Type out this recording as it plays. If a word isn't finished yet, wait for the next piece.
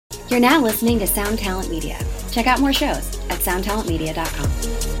You're now listening to Sound Talent Media. Check out more shows at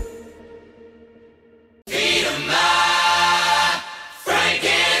soundtalentmedia.com.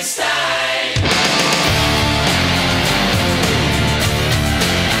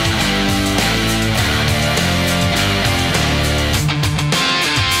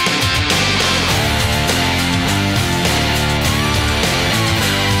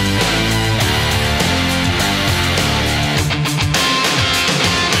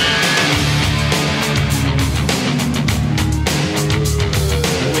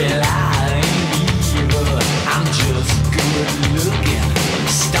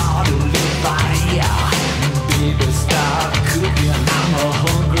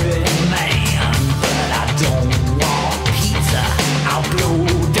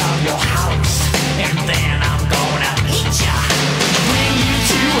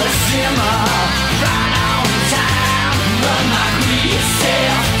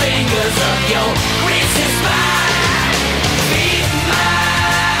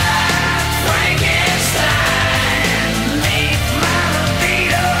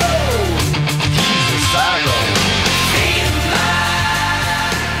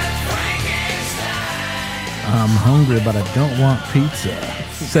 But I don't want pizza.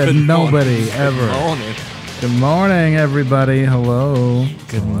 Said nobody ever. Good morning. Good morning, everybody. Hello.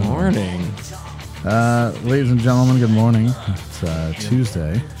 Good morning. Ladies and gentlemen, good morning. It's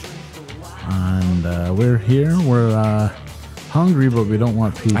Tuesday. And we're here. We're hungry, but we don't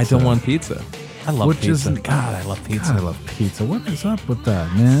want pizza. I don't want pizza. I love pizza. God, I love pizza. God, I love pizza. What is up with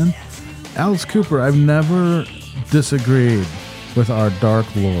that, man? Alice Cooper, I've never disagreed with our Dark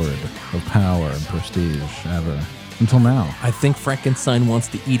Lord of power and prestige ever. Until now. I think Frankenstein wants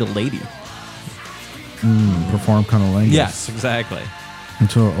to eat a lady. Perform cunnilingus. Yes, exactly.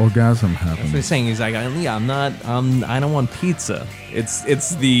 Until orgasm happens. That's what he's saying. He's like, yeah, I don't want pizza.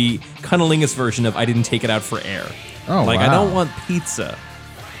 It's the cunnilingus version of I didn't take it out for air. Oh, like, wow. I don't want pizza.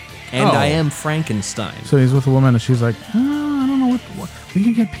 And Oh. I am Frankenstein. So he's with a woman and she's like, oh, I don't know what we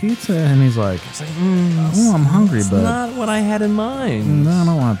can get pizza. And he's like, It's like, oh, I'm hungry, it's but not what I had in mind. no, I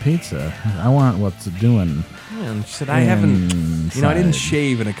don't want pizza. I want what's doing. Man, she said, I haven't, I didn't Inside.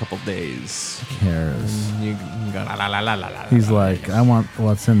 shave in a couple days. Who cares? You got la la la la la. He's like, I want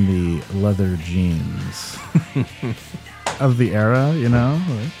what's in the leather jeans of the era, you know?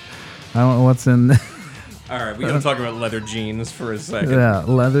 Like, I want what's in All right, we got to talk about leather jeans for a second. yeah,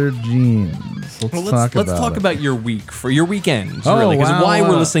 leather jeans. Let's talk about your week for your weekend. Oh, really, because wow. why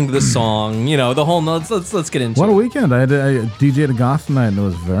we're listening to this song, the whole. Let's get into What it. a weekend. I DJ'd a goth night and it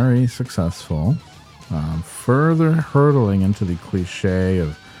was very successful. Further hurtling into the cliche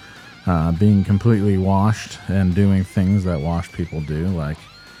of being completely washed and doing things that washed people do, like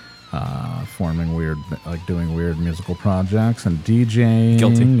doing weird musical projects and DJing.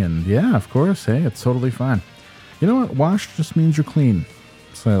 Guilty. And yeah, of course. Hey, it's totally fine. You know what? Washed just means you're clean.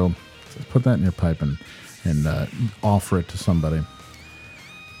 So put that in your pipe and offer it to somebody.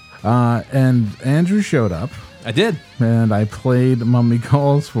 And Andrew showed up. I did. And I played Mummy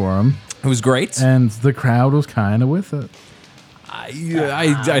Calls for him. It was great. And the crowd was kind of with it.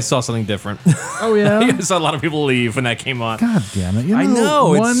 I saw something different. Oh, yeah? I saw a lot of people leave when that came on. God damn it. I know,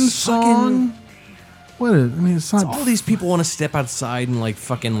 One it's song. It's not. All these people want to step outside and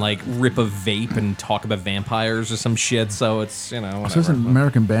fucking rip a vape and talk about vampires or some shit. So it's whatever. It's just an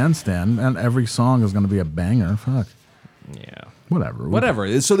American Bandstand, and every song is going to be a banger. Fuck. Yeah.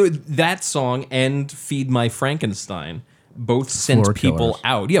 Whatever. So that song and Feed My Frankenstein both sent Floor people killers.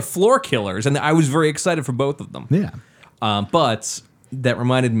 out. Yeah, floor killers. And I was very excited for both of them. Yeah. But that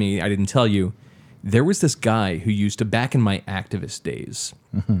reminded me, I didn't tell you, there was this guy who used to, back in my activist days,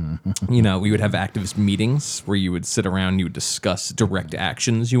 we would have activist meetings where you would sit around and you would discuss direct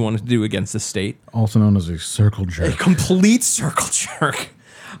actions you wanted to do against the state. Also known as a circle A jerk. complete circle jerk.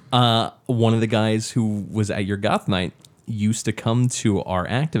 One of the guys who was at your goth night used to come to our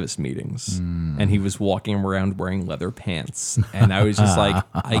activist meetings, and he was walking around wearing leather pants, and I was just like,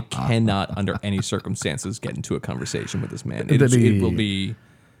 I cannot under any circumstances get into a conversation with this man. It'll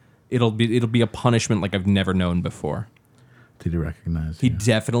be a punishment like I've never known before. Did he recognize He you?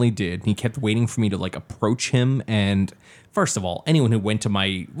 definitely did. He kept waiting for me to approach him. And first of all, anyone who went to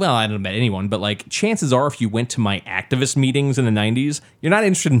I don't know about anyone, but chances are if you went to my activist meetings in the 90s, you're not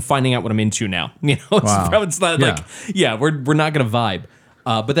interested in finding out what I'm into now. Wow. It's not Yeah. we're not going to vibe.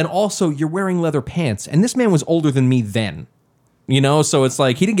 But then also you're wearing leather pants, and this man was older than me then. So it's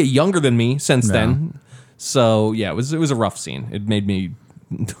he didn't get younger than me since then. So yeah, it was a rough scene. It made me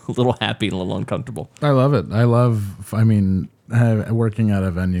a little happy and a little uncomfortable. I love it. Working at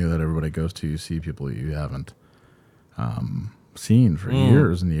a venue that everybody goes to, you see people you haven't seen for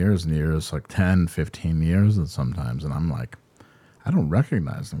years and years and years, like 10, 15 years and sometimes. And I'm like, I don't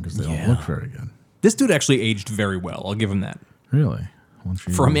recognize them because they don't look very good. This dude actually aged very well. I'll give him that. Really?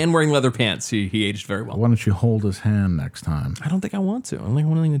 For a man wearing leather pants, he aged very well. Why don't you hold his hand next time? I don't think I want to. I don't think I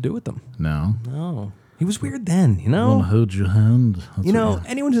want anything to do with them. No? No. He was weird then, you I know? want to hold your hand. That's You know,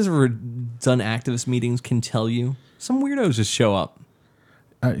 anyone who's ever done activist meetings can tell you some weirdos just show up.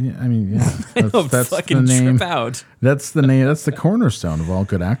 I mean, yeah. That's fucking the name. trip out. That's the name. That's the cornerstone of all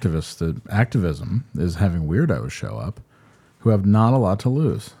good activism is having weirdos show up who have not a lot to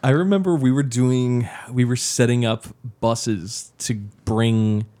lose. I remember we were setting up buses to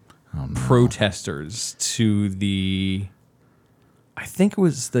bring protesters to I think it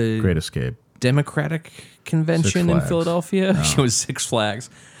was the Great Escape. Democratic Convention in Philadelphia. It was Six Flags.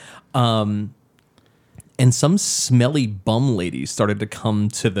 And some smelly bum lady started to come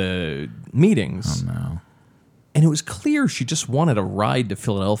to the meetings. Oh, no. And it was clear she just wanted a ride to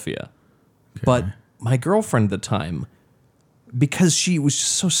Philadelphia. Okay. But my girlfriend at the time, because she was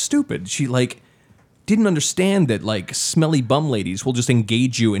just so stupid, she didn't understand that smelly bum ladies will just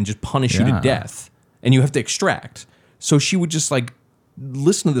engage you and just punish you to death. And you have to extract. So she would just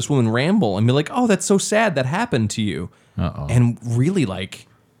listen to this woman ramble and be like, oh, that's so sad that happened to you. Uh-oh. And really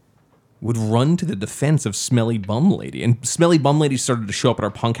would run to the defense of Smelly Bum Lady. And Smelly Bum Lady started to show up at our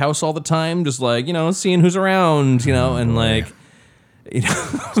punk house all the time, just seeing who's around, and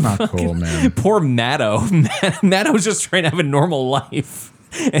it's not cool, man. Poor Matto. Matto was just trying to have a normal life.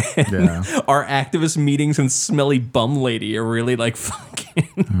 And our activist meetings and Smelly Bum Lady are really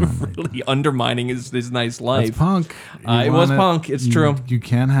really undermining his nice life. It's punk. It was punk. It's true. You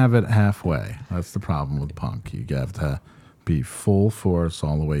can't have it halfway. That's the problem with punk. You have to be full force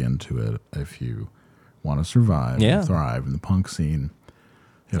all the way into it if you want to survive and thrive in the punk scene.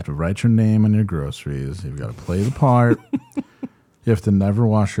 You have to write your name on your groceries. You've got to play the part. You have to never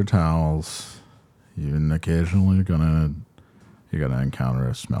wash your towels. Even occasionally you're gonna encounter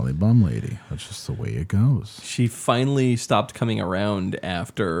a smelly bum lady. That's just the way it goes. She finally stopped coming around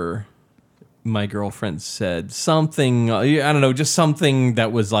after my girlfriend said something, I don't know, just something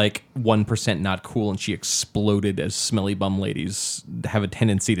that was 1% not cool, and she exploded as smelly bum ladies have a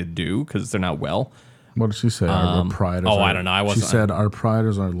tendency to do because they're not well. What did she say? Our pride is I don't know. She said our pride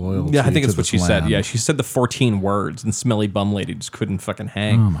is our loyalty. Yeah, I think it's what she land. said. Yeah, she said the 14 words, and smelly bum lady just couldn't fucking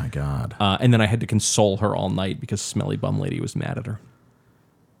hang. Oh my God. And then I had to console her all night because smelly bum lady was mad at her.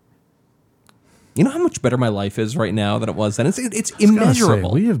 You know how much better my life is right now than it was then? It's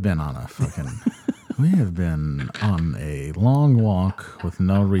immeasurable. We have been on a long walk with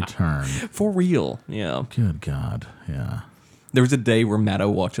no return. For real, yeah. Good God, yeah. There was a day where Matto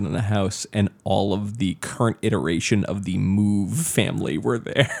walked into the house and all of the current iteration of the Move family were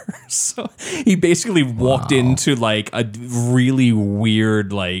there. So he basically walked into a really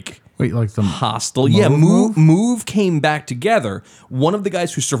weird Wait, the hostel. Yeah, Move came back together. One of the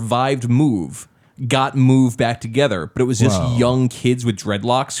guys who survived Move got Move back together, but it was just young kids with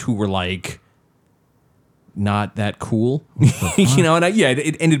dreadlocks who were not that cool. And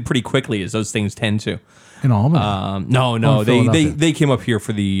it ended pretty quickly, as those things tend to. In Albany? No. They came up here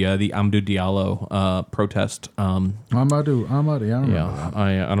for the Amadou Diallo protest. Amadou, I remember that.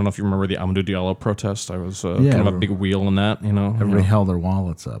 I don't know if you remember the Amadou Diallo protest. I was kind of a big wheel in that. Everybody held their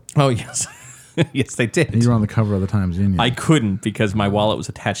wallets up. Oh yes. Yes, they did. You were on the cover of the Times Union. I couldn't because my wallet was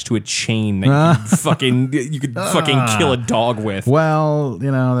attached to a chain that you could fucking kill a dog with. Well,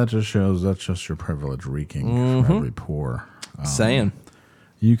 that just shows that's just your privilege reeking from every pore. Saying.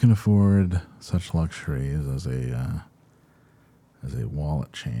 You can afford such luxuries as a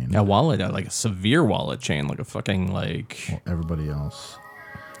wallet chain. A wallet, a severe wallet chain, a fucking everybody else.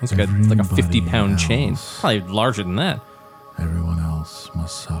 It's like a 50-pound chain. Probably larger than that. Everyone else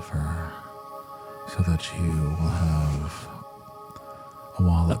must suffer so that you will have a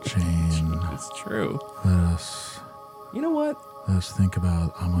wallet chain. It's true. Let us. You know what? Let us think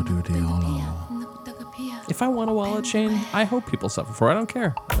about Amadou Diallo. If I want a wallet chain, I hope people suffer for it. I don't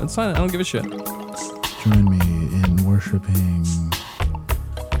care. That's fine. I don't give a shit. Join me in worshiping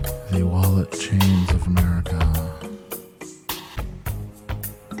the wallet chains of America.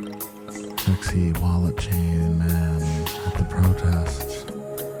 Sexy wallet chain man at the protest.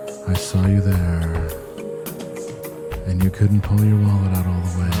 I saw you there, and you couldn't pull your wallet out all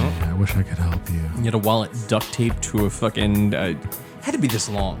the way. Oh. I wish I could help you. You had a wallet duct taped to a fucking... had to be this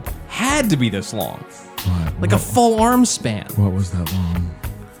long. What? A full arm span. What was that long?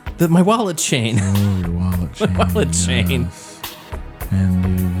 My wallet chain. Oh, your wallet chain. My wallet chain.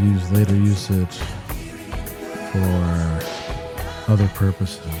 And you later use it for other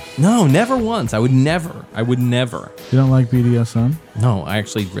purposes. No, never once. I would never. You don't like BDSM? No, I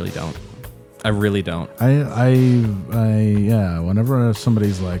actually really don't. I really don't. Yeah. Whenever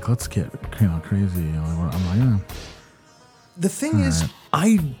somebody's like, let's get crazy, I'm like, yeah. The thing is,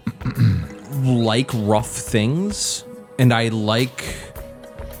 I like rough things, and I like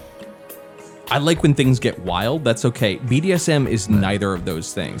when things get wild. That's okay. BDSM is neither of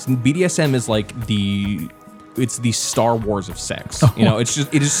those things. BDSM is like it's the Star Wars of sex. You know, it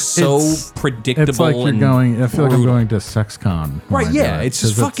is so predictable. It's like you're going. I feel like I'm going to SexCon. Right? Yeah, it's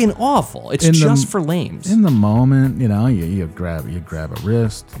just fucking awful. It's just for lames. In the moment, you grab a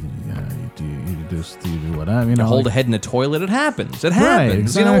wrist. You do whatever. You hold a head in a toilet. It happens. It happens. Right,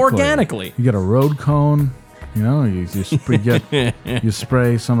 exactly. Organically. You get a road cone. You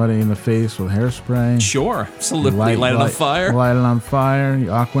spray somebody in the face with hairspray. Sure, absolutely. Light it on fire. Light it on fire. You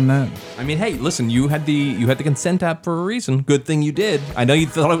Aquanet. I mean, hey, listen. You had the consent app for a reason. Good thing you did. I know you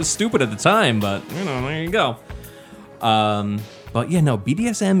thought it was stupid at the time, but there you go. But yeah, no.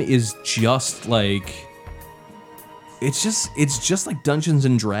 BDSM is just like it's just like Dungeons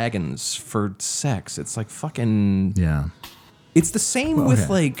and Dragons for sex. It's like fucking It's the same with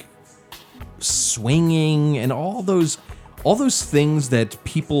like swinging and all those things that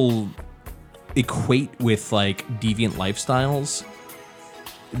people equate with like deviant lifestyles.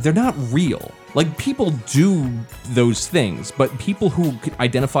 They're not real. Like, people do those things, but people who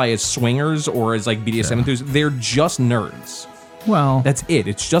identify as swingers or as like BDSM enthusiasts, they're just nerds. Well, that's it.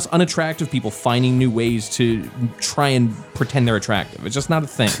 It's just unattractive people finding new ways to try and pretend they're attractive. It's just not a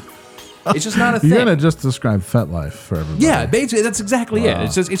thing. It's just not a thing. You're gonna just describe FetLife for everybody. Yeah, basically, that's exactly it.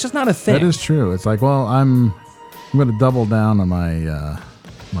 It's just not a thing. That is true. It's like, well, I'm gonna double down on my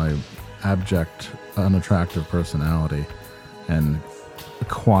my abject, unattractive personality, and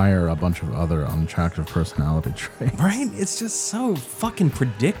acquire a bunch of other unattractive personality traits. Right? It's just so fucking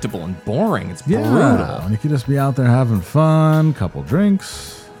predictable and boring. It's brutal. And you could just be out there having fun, couple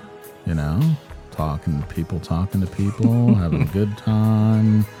drinks, talking to people, having a good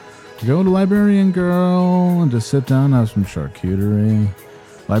time. Go to Liberian Girl and just sit down and have some charcuterie.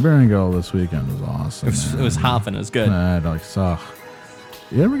 Liberian Girl this weekend was awesome. It was hopping. It was good.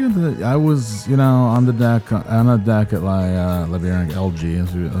 You ever get I was, on the deck at Liberian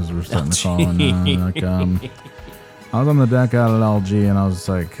LG, as we're starting to call it. I was on the deck out at LG, and I was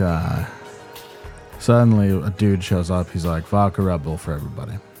like, suddenly a dude shows up. He's like, vodka Red Bull for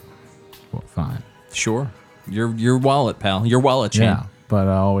everybody. Well, fine. Sure. Your wallet, pal. Your wallet chain. Yeah. But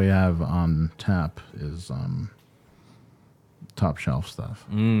all we have on tap is top shelf stuff.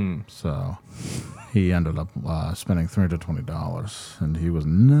 So he ended up spending $320, and he was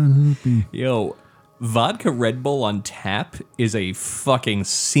not happy. Yo, vodka Red Bull on tap is a fucking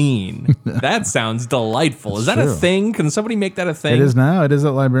scene. That sounds delightful. Is that a thing? Can somebody make that a thing? It is now. It is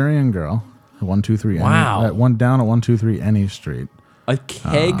at Liberian Girl, 123. Wow. One down at 123 Any Street. A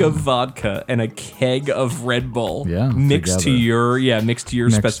keg of vodka and a keg of Red Bull, mixed together. to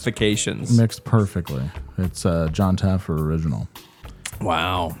your specifications, mixed perfectly. It's John Taffer original.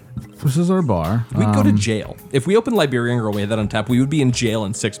 Wow, this is our bar. We'd go to jail if we opened Liberian Girl. We had that on tap. We would be in jail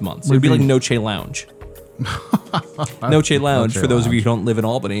in 6 months. It'd be like Noche Lounge. Noche Lounge, for those of you who don't live in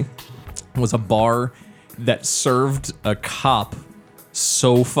Albany, was a bar that served a cop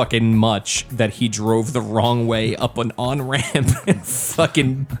so fucking much that he drove the wrong way up an on-ramp and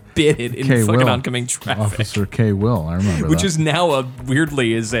fucking bit it in fucking oncoming traffic. Officer K. Will, I remember Which is now,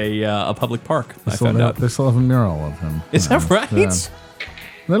 weirdly, is a public park, I found out. They still have a mural of him. Is that right? Yeah.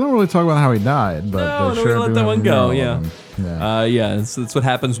 They don't really talk about how he died, but no, they sure let do that have one a go, mural of him. That's what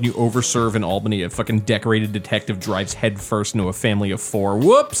happens when you overserve in Albany. A fucking decorated detective drives headfirst into a family of 4.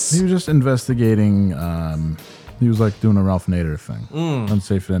 Whoops! He was just investigating... he was like doing a Ralph Nader thing.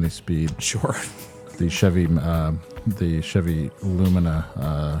 Unsafe at any speed. Sure. The Chevy Lumina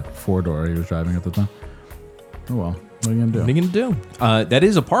 4-door he was driving at the time. Oh well, what are you gonna do? What are you gonna do? That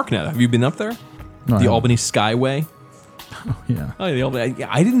is a park now. Have you been up there? No, the Albany Skyway. Yeah. Oh, the Albany.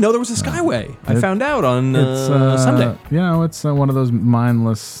 I didn't know there was a Skyway. I found out on Sunday. It's one of those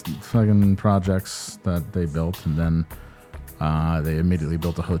mindless fucking projects that they built, and then they immediately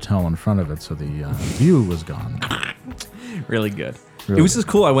built a hotel in front of it, so the view was gone. Really good. Really it was just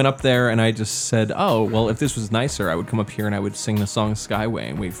cool. I went up there and I just said, oh, well, if this was nicer, I would come up here and I would sing the song Skyway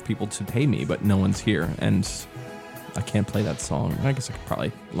and wait for people to pay me, but no one's here. And I can't play that song. I guess I could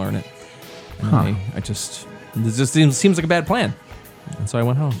probably learn it. It just seems like a bad plan. And so I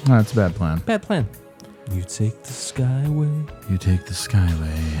went home. That's a bad plan. Bad plan. You take the Skyway. You take the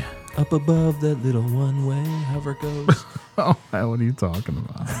Skyway. Up above that little one-way hover goes. Oh, what are you talking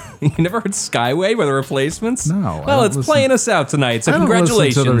about? You never heard Skyway by the Replacements? No, I Well, don't it's listen- playing us out tonight, so I don't listen to the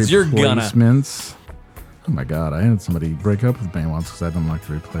congratulations. You're gonna. Replacements. Oh my god, I had somebody break up with me once because I didn't like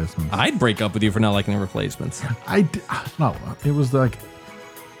the Replacements. I'd break up with you for not liking the Replacements. No, it was like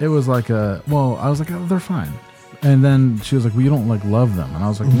I was like, oh, they're fine. And then she was like, well, you don't love them. And I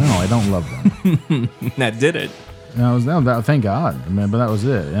was like, no, I don't love them. That did it. And I was, no, thank God. But that was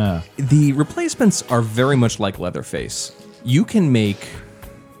it. Yeah. The Replacements are very much like Leatherface. You can make...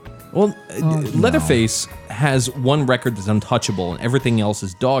 Well, Leatherface has one record that's untouchable and everything else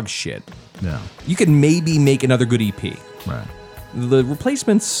is dog shit. Yeah. You can maybe make another good EP. Right. The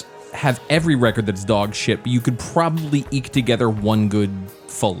Replacements have every record that's dog shit, but you could probably eke together one good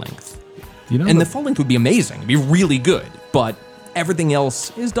full length. You know, And the full length would be amazing. It'd be really good. But everything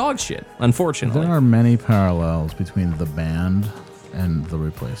else is dog shit, unfortunately. there are many parallels between the band and the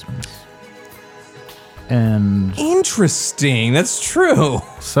Replacements. And Interesting. That's true.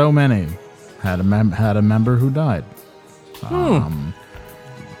 so many had a member who died.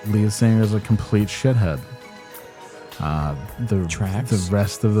 Lead singer is a complete shithead. The Tracks? The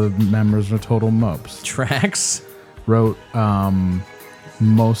rest of the members are total mopes. Tracks. Wrote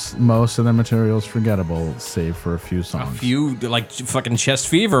most of their materials forgettable, save for a few songs. A few, like fucking Chest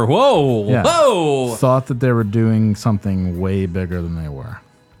Fever. Whoa. Yeah. Whoa. Thought that they were doing something way bigger than they were,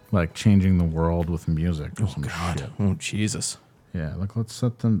 like changing the world with music or some shit. Oh, Jesus. Yeah, like let's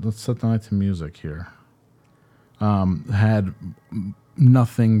set the night to music here. Had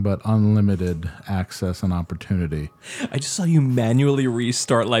nothing but unlimited access and opportunity. I just saw you manually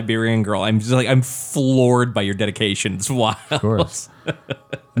restart Liberian Girl. I'm floored by your dedication. It's wild. Of course.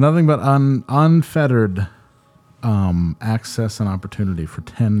 Nothing but unfettered access and opportunity for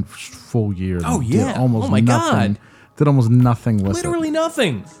 10 full years. Oh, yeah. Did almost Oh, my nothing, God. Did almost nothing with Literally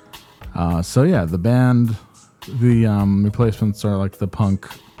nothing. it. So yeah, the band, the Replacements are like the punk.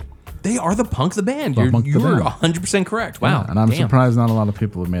 They are the punk the band. The You're punk the band. 100% correct. Wow. Yeah, and I'm Damn. surprised not a lot of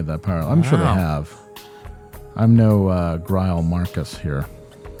people have made that parallel. I'm sure they Wow. have. I'm no Greil Marcus here,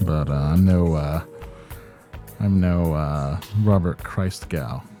 but I'm no Robert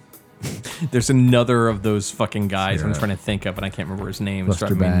Christgau. There's another of those fucking guys I'm Yeah. trying to think of, and I can't remember his name. It's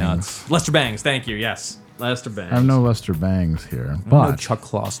Lester driving me Bangs. nuts. Lester Bangs. Thank you. Yes. Lester Bangs. I'm no Lester Bangs here, I'm no but Chuck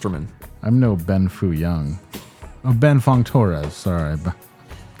Klosterman. I'm no Ben Fu Young. Oh, Ben Fong Torres. Sorry,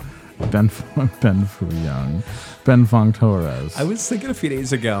 Ben Fu Young. Ben Fong Torres. I was thinking a few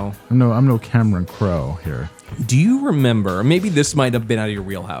days ago. I'm no Cameron Crowe here. Do you remember? Maybe this might have been out of your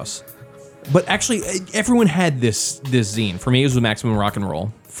wheelhouse, but actually, everyone had this zine. For me, it was with Maximum Rock and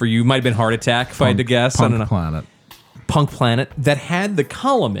Roll. For you, it might have been Heart Attack. If I had to guess, I don't know. Punk Planet. Punk Planet that had the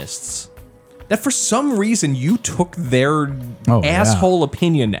columnists. That for some reason you took their Oh, yeah. asshole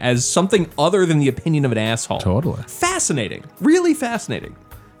opinion as something other than the opinion of an asshole. Totally. Fascinating. Really fascinating.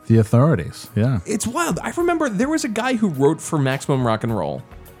 The Authorities. Yeah. It's wild. I remember there was a guy who wrote for Maximum Rock and Roll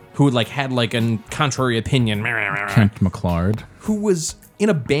who had a contrary opinion, Kent McClard. who was in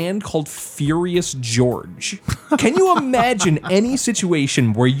a band called Furious George. Can you imagine any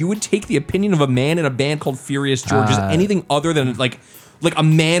situation where you would take the opinion of a man in a band called Furious George as anything other than like a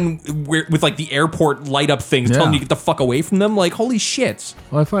man with the airport light up things telling you to get the fuck away from them? Like, holy shit.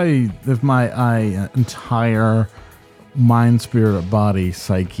 Well, if my entire mind, spirit, body,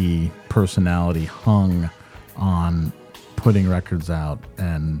 psyche, personality hung on putting records out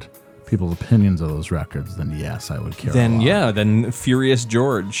and people's opinions of those records, then yes, I would care. Then Furious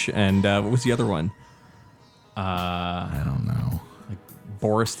George and what was the other one? I don't know.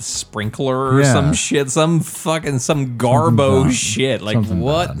 Boris the Sprinkler or Yeah. some shit, some garbo bad. shit. Like, Something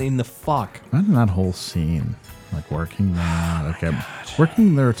what bad. in the fuck? Imagine that whole scene, working there,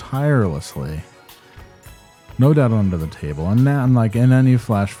 working there tirelessly, no doubt under the table, and now, and then you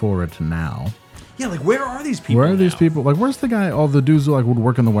flash forward to now. Yeah, where are these people? Where are these now? people? Where's the guy? All the dudes who would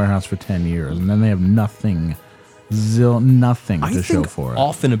work in the warehouse for 10 years, and then they have nothing I to show think for it.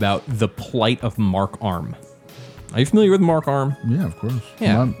 often about the plight of Mark Arm. Are you familiar with Mark Arm? Yeah, of course.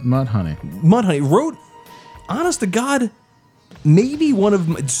 Yeah. Mudhoney. Mudhoney wrote, honest to God, maybe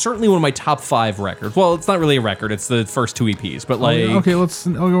certainly one of my top 5 records. Well, it's not really a record; it's the first 2 EPs. But Okay, let's.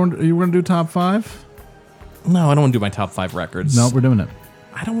 You want to do top 5? no, I don't want to do my top 5 records. No, we're doing it.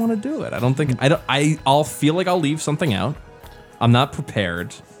 I don't want to do it. I don't think I'll feel like I'll leave something out. I'm not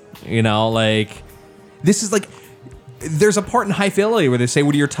prepared. This is there's a part in High Fidelity where they say,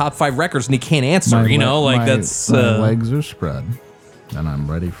 "What are your top 5 records?" and he can't answer. My legs are spread, and I'm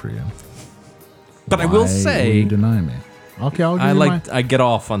ready for you. But I will Why say, will you deny me? Okay, I'll give you mine. I get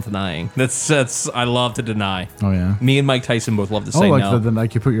off on denying. That's I love to deny. Oh yeah. Me and Mike Tyson both love to Oh, say like no.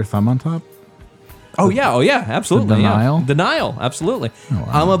 like you put your thumb on top. Oh yeah, absolutely. denial? Yeah. Denial, absolutely. Oh, wow.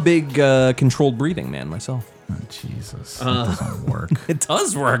 I'm a big controlled breathing man myself. Oh, Jesus, that doesn't work. It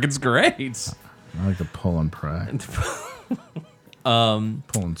does work. It's great. I like to pull and pray.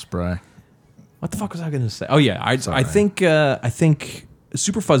 Pull and spray. What the fuck was I going to say? Oh yeah, I think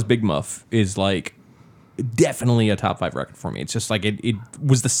Superfuzz Big Muff is like definitely a top 5 record for me. It's just like it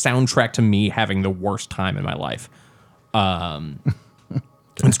was the soundtrack to me having the worst time in my life.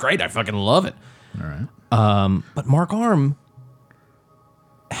 It's great. I fucking love it. All right. But Mark Arm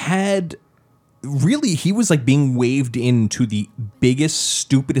he was like being waved into the biggest,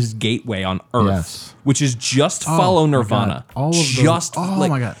 stupidest gateway on earth, Yes. which is just follow my Nirvana. God. All of those- just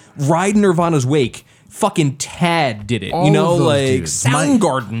my God. ride Nirvana's wake. Fucking Tad did it. All you know, of those like dudes.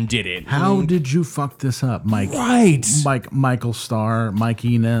 Soundgarden did it. How did you fuck this up, Mike? Right. Michael Starr, Mike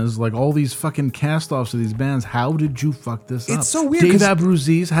Inez, like all these fucking cast-offs of these bands. How did you fuck this up? It's so weird, Dave 'cause-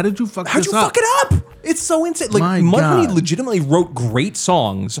 Abruzzese, how did you fuck How'd this you up? fuck it up? It's so insane. Like My Mudhoney God. legitimately wrote great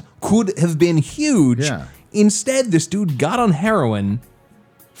songs, could have been huge. Yeah. Instead, this dude got on heroin,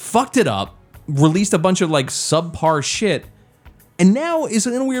 fucked it up, released a bunch of like subpar shit, and now is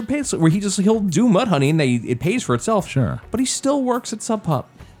in a weird place where he'll do Mudhoney and it pays for itself. Sure. But he still works at Sub Pop.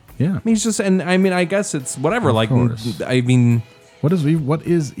 Yeah. I mean, he's just, and I mean, I guess it's whatever. Like, course. I mean, What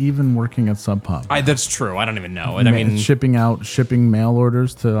is even working at Sub Pop? that's true. I don't even know. And I mean, shipping mail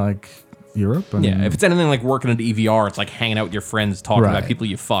orders to like Europe. I mean, yeah, if it's anything like working at EVR, it's like hanging out with your friends, talking about Right. people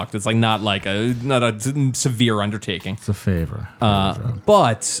you fucked. It's like not a severe undertaking. it's a favor.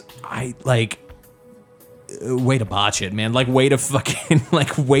 But I like way to botch it, man. Like way to fucking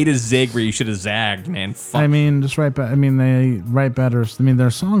way to zig where you should have zagged, man. Fuck. I mean, just write. I mean, they write better. I mean,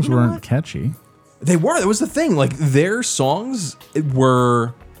 their songs weren't what? catchy. They were. That was the thing. Like their songs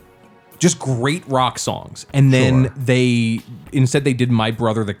were just great rock songs, and then Sure. they did My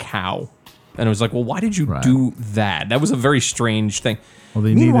Brother the Cow, and it was like, well, why did you Right. do that? That was a very strange thing. Well,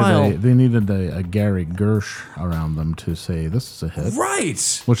 they Meanwhile, needed a Gary Gersh around them to say this is a hit,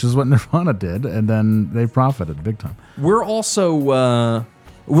 right. which is what Nirvana did, and then they profited big time. We're also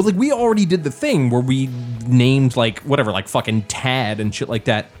we already did the thing where we named like whatever, like fucking Tad and shit like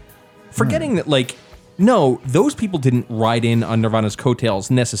that, forgetting that like no, those people didn't ride in on Nirvana's coattails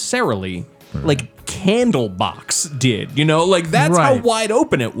necessarily. Like Candlebox did, you know, like that's how Right. wide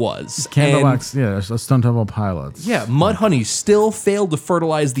open it was. Candlebox, yeah, Stone Temple Pilots. Yeah, Mudhoney still failed to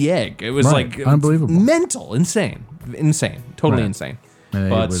fertilize the egg. It was Right. like Unbelievable. mental, insane, totally Right. insane. And it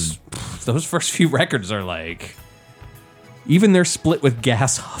But was- those first few records are like, even their split with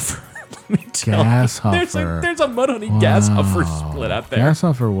Gas Huffer. Let me tell Gas you. Huffer. There's a Mudhoney Gas Huffer split out there. Gas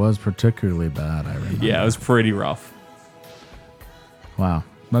Huffer was particularly bad. I remember. Yeah, it was pretty rough. Wow,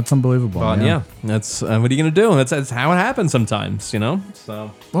 that's unbelievable. But yeah, that's what are you gonna do? That's how it happens sometimes, you know.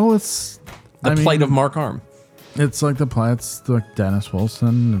 So Well, it's the plight of Mark Arm. It's like it's like Dennis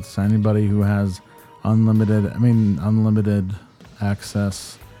Wilson. It's anybody who has unlimited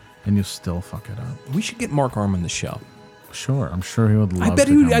access, and you still fuck it up. We should get Mark Arm on the show. Sure, I'm sure he would love. I bet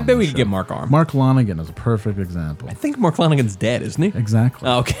to come we on the could show. get Mark Arm. Mark Lonigan is a perfect example. I think Mark Lanigan's dead, isn't he? Exactly.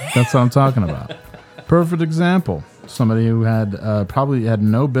 Oh, okay. That's what I'm talking about. Perfect example. Somebody who had probably had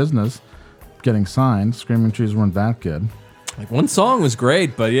no business getting signed. Screaming Trees weren't that good. Like one song was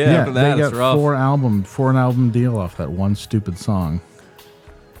great, but yeah, after that they it's got rough. four an album deal off that one stupid song.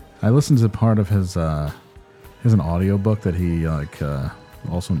 I listened to part of his an audiobook that he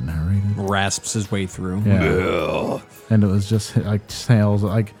also narrated. Rasps his way through. Yeah. And it was just like tales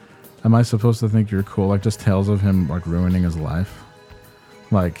like, am I supposed to think you're cool? Like just tales of him like ruining his life.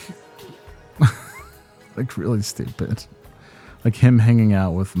 Like like really stupid. Like him hanging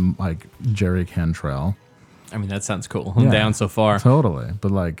out with like Jerry Cantrell. I mean, that sounds cool. I'm Yeah, down so far. Totally.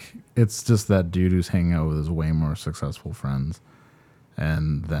 But like it's just that dude who's hanging out with his way more successful friends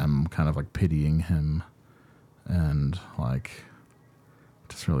and them kind of like pitying him and like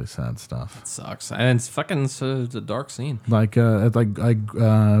just really sad stuff. Sucks. And it's fucking it's a dark scene. Like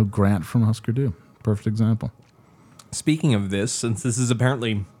Grant from Husker Du. Perfect example. Speaking of this, since this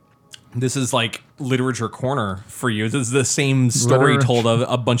is like literature corner for you. This is the same story told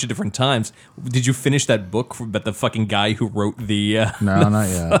a bunch of different times. Did you finish that book about the fucking guy who wrote the? No, not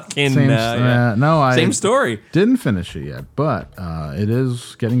yet. Fucking, no, I same story. Didn't finish it yet, but it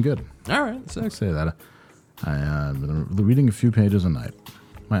is getting good. All right, so I say that. I'm reading a few pages a night.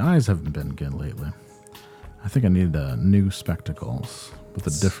 My eyes haven't been good lately. I think I need new spectacles with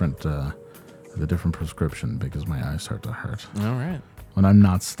a different prescription because my eyes start to hurt. all right. when I'm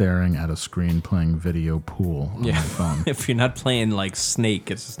not staring at a screen playing video pool on my phone. If you're not playing like Snake,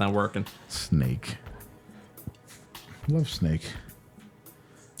 it's just not working. Snake. Love Snake.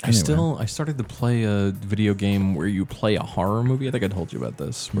 I started to play a video game where you play a horror movie. I think I told you about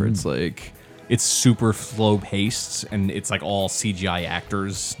this, where it's like, it's super slow paced and it's like all CGI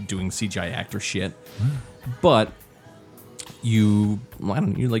actors doing CGI actor shit. But you're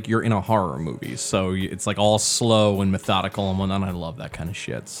in a horror movie, so it's like all slow and methodical and whatnot. I love that kind of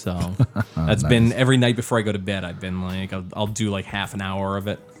shit. So that's been every night before I go to bed. I've been like, I'll do like half an hour of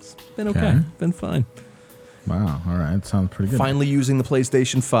it. It's been okay. Been fine. Wow. All right. Sounds pretty good. Finally using the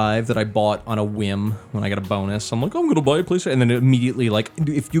PlayStation 5 that I bought on a whim when I got a bonus. I'm like, I'm going to buy a PlayStation. And then immediately, like,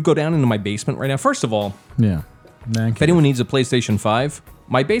 if you go down into my basement right now, first of all, yeah. If anyone needs a PlayStation 5,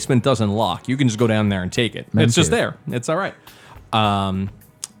 my basement doesn't lock. You can just go down there and take it. It's just there. It's all right.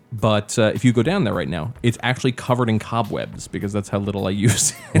 But if you go down there right now, it's actually covered in cobwebs because that's how little I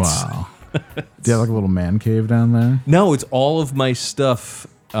use it. Wow. Do you have like a little man cave down there? No, it's all of my stuff.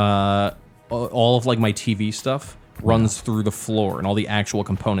 All of like my TV stuff runs through the floor, and all the actual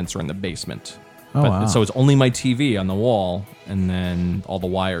components are in the basement. Wow. So it's only my TV on the wall, and then all the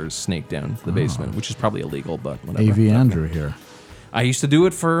wires snake down to the basement, which is probably illegal, but whatever. AV Andrew here. I used to do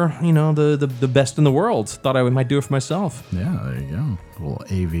it for, the best in the world. Thought I might do it for myself. Yeah, there you go. A little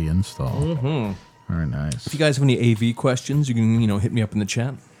AV install. Mm-hmm. Very nice. If you guys have any AV questions, you can, hit me up in the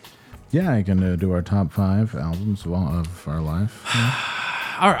chat. Yeah, I can do our top 5 albums of our life. Yeah.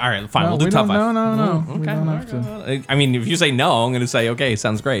 All right, fine. We'll do top 5. No. Okay. We don't have to. I mean, if you say no, I'm going to say, okay,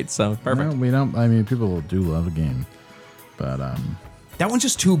 sounds great. So, perfect. No, we don't. I mean, people do love a game. But, that one's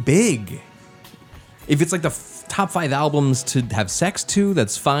just too big. If it's like the top 5 albums to have sex to,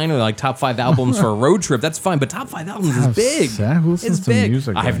 that's fine. Or like top 5 albums for a road trip, that's fine. But top 5 albums is big. Who listens It's to big.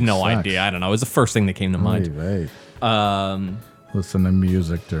 music I have during no sex? idea. I don't know. It was the first thing that came to mind. Wait. Listen to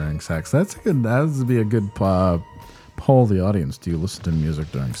music during sex. That would be a good poll the audience. Do you listen to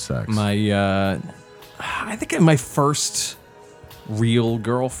music during sex? I think my first real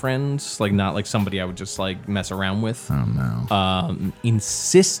girlfriend, like not like somebody I would just like mess around with, Oh no.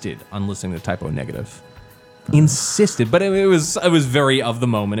 insisted on listening to Typo Negative. Insisted, but it was very of the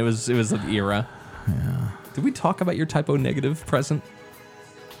moment. It was of the era. Yeah. Did we talk about your Typo Negative present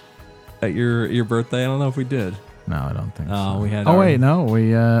at your birthday? I don't know if we did. No, I don't think so. Oh, we had. Wait, no, we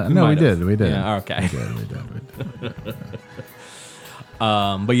did. We did. Yeah, okay. We did.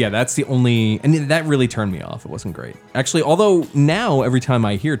 But yeah, that's the only, and that really turned me off. It wasn't great, actually. Although now, every time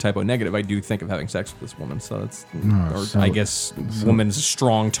I hear Typo Negative, I do think of having sex with this woman. So it's, I guess, woman's a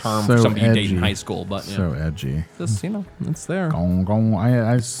strong term for somebody you date in high school. But yeah, so edgy. just it's there. Gong.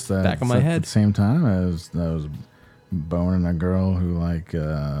 I Back of my head. At the same time, I was boning a girl who liked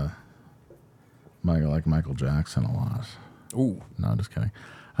Michael Jackson a lot. Ooh, No, just kidding.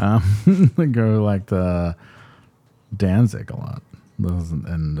 The girl who liked Danzig a lot.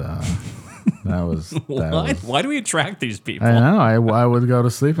 And that was... Why do we attract these people? I know. I would go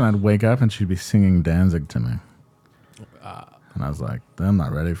to sleep and I'd wake up and she'd be singing Danzig to me. And I was like, I'm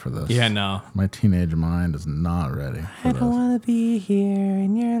not ready for this. Yeah, no. My teenage mind is not ready for I this. don't want to be here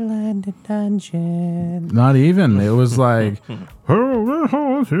in your London dungeon. Not even. It was like...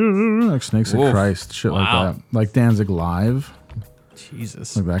 like Snakes of Christ. Shit like that. Like Danzig Live.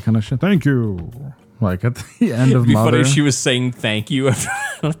 Jesus. Like that kind of shit. Thank you. Like at the end of It'd be Mother. funny if she was saying thank you.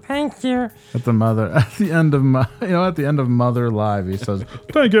 Thank you. At the end of Mother Live, he says,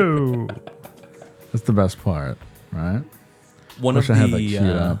 "Thank you." That's the best part, right? One of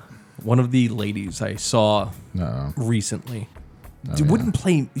the ladies I saw recently wouldn't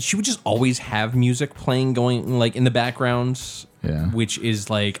play. She would just always have music playing, going like in the background. Yeah. Which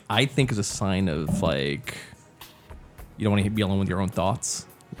is like, I think is a sign of like, you don't want to be alone with your own thoughts.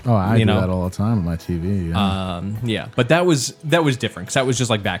 Oh, I do that all the time on my TV. Yeah. Yeah, but that was different because that was just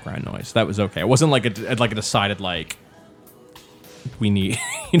like background noise. That was okay. It wasn't like a decided like we need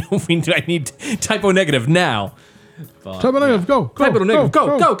I need Typo Negative now. But, Typo Negative, go. Typo Negative,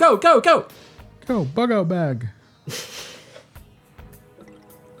 go. Bug out bag.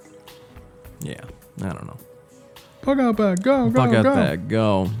 Yeah, I don't know. Bug out bag, go. Bug out bag,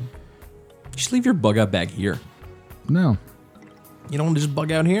 go. Just leave your bug out bag here. No. You don't want to just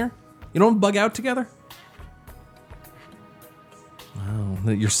bug out here? You don't bug out together? Wow,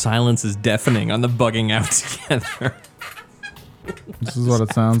 your silence is deafening on the bugging out together. This is what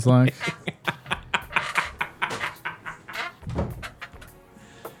it sounds like.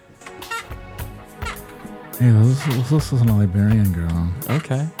 Hey, let's listen to Liberian Girl.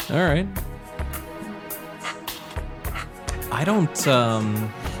 Okay, all right. I don't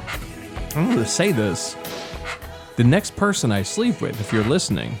know how to say this. The next person I sleep with, if you're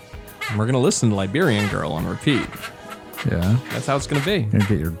listening, we're gonna listen to Liberian Girl on repeat. Yeah. That's how it's gonna be.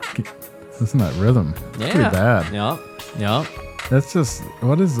 Listen to that rhythm. Yeah. Pretty bad. Yeah. That's just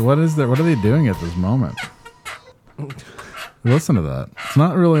what is that? What are they doing at this moment? Listen to that. It's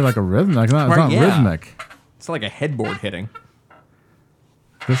not really like a rhythm. It's not rhythmic. It's like a headboard hitting.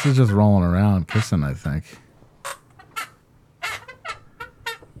 This is just rolling around, kissing, I think.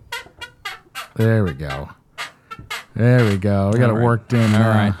 There we go. There we go. We got it worked in. All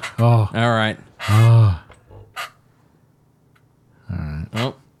right. Oh. All right. Oh. All right.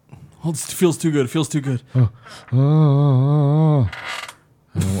 Oh, it feels too good. It feels too good. Oh.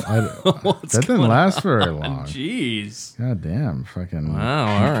 That didn't last very long. Jeez. God damn. Fucking.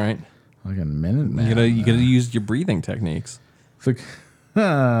 Wow. All right. Fucking minute, man. You gotta use your breathing techniques.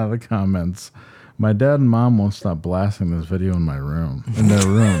 The comments. My dad and mom won't stop blasting this video in their room.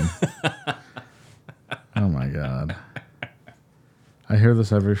 Oh my God. I hear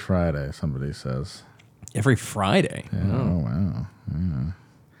this every Friday, somebody says. Every Friday? Yeah, oh, wow. Yeah.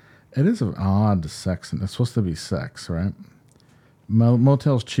 It is an odd sex. It's supposed to be sex, right?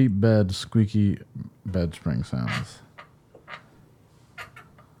 Motels, cheap bed, squeaky bed spring sounds.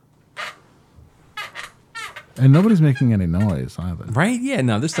 And nobody's making any noise either. Right? Yeah,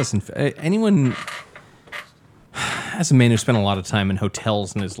 no, this doesn't... anyone... As a man who spent a lot of time in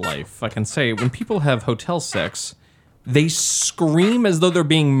hotels in his life, I can say when people have hotel sex, they scream as though they're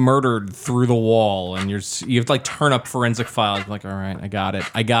being murdered through the wall, and you have to like turn up forensic files. Like, all right, I got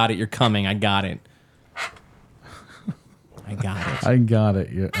it. You're coming. I got it. I got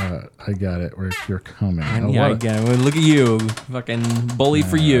it. You're coming. Yeah, I get it. Well, look at you, fucking bully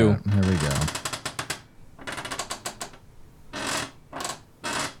for you. Here we go.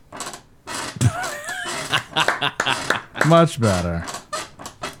 Much better.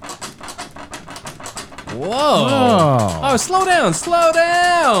 Whoa. Oh, slow down.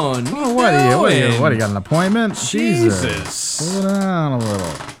 Oh, what do you got an appointment? Jesus. Slow down a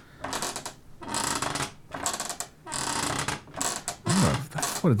little.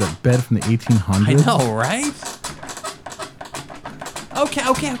 What is that, bed from the 1800s? I know, right? Okay.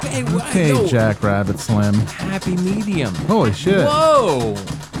 Okay, Jackrabbit Slim. Happy medium. Holy shit. Whoa.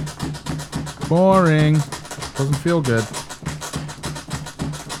 Boring. Doesn't feel good.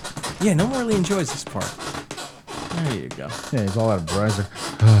 Yeah, no one really enjoys this part. There you go. Yeah, he's all out of breath.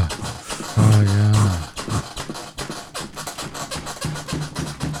 Oh, yeah.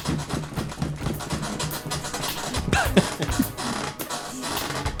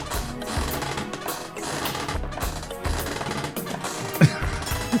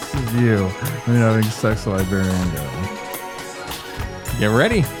 This is you when you're having sex with Liberian Girl. Get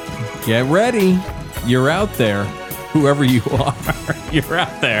ready. You're out there. Whoever you are, you're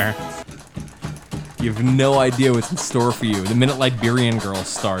out there. You have no idea what's in store for you. The minute Liberian Girl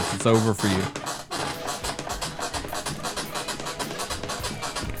starts, it's over for you.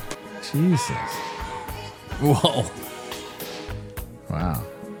 Jesus. Whoa. Wow.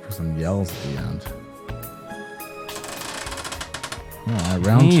 For some yells at the end. All right,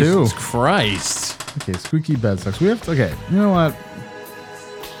 round Jesus 2. Christ. Okay, squeaky bed sex. Okay, you know what?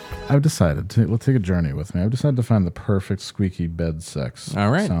 I've decided we'll take a journey with me. I've decided to find the perfect squeaky bed sex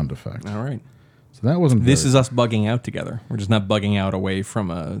sound effect. All right. So that wasn't. This is us bugging out together. We're just not bugging out away from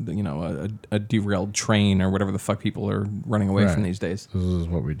a derailed train or whatever the fuck people are running away from these days. This is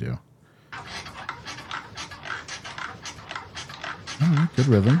what we do. All right, good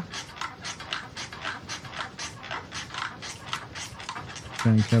rhythm.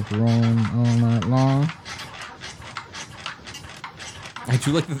 Thing kept rolling all night long. I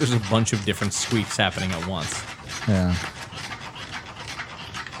do like that there's a bunch of different squeaks happening at once. Yeah.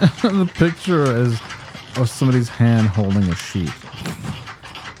 The picture is of somebody's hand holding a sheet.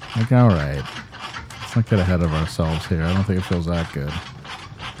 Like, all right. Let's not get ahead of ourselves here. I don't think it feels that good.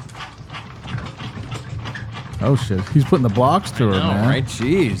 Oh, shit. He's putting the blocks to her, man. Right?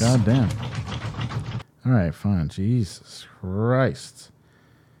 Jeez. God damn. All right, fine. Jesus Christ.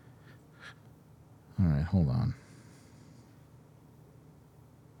 All right, hold on.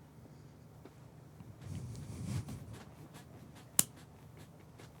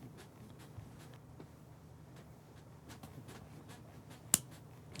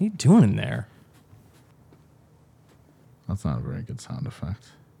 What are you doing in there? That's not a very good sound effect.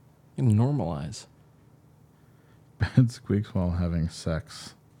 You can normalize. Bed squeaks while having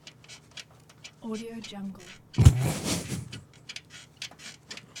sex. Audio Jungle.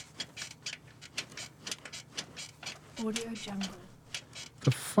 Audio Jungle.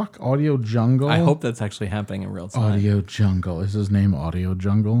 The fuck? Audio Jungle? I hope that's actually happening in real time. Audio Jungle. Is his name Audio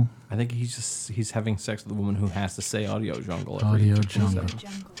Jungle? I think he's having sex with a woman who has to say Audio Jungle. Audio every Jungle. Jungle.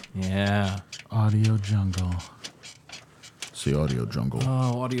 Yeah. Audio Jungle. Say Audio Jungle.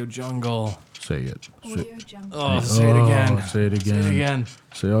 Oh, Audio Jungle. Say it. Audio Jungle. Oh, say it again. Say it again. Say it again.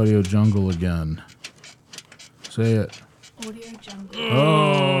 Say Audio Jungle again. Say it. Audio Jungle.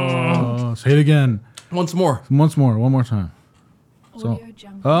 Oh, say it again. Once more. Once more. One more time. Audio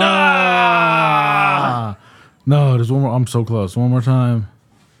Jungle. Ah! No, there's one more. I'm so close. One more time.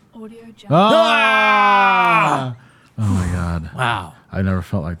 Audio Jungle. Ah! Oh my god. Wow. I never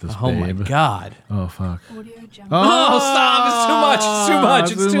felt like this, Oh babe. my God. Oh fuck. Audio Jungle. Oh, stop. It's too much. It's too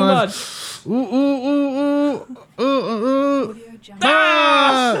much. It's too much. Ooh, ooh, ooh, ooh, ooh, ooh. Audio Jungle.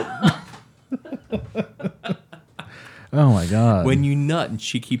 Ah! Oh my god. When you nut and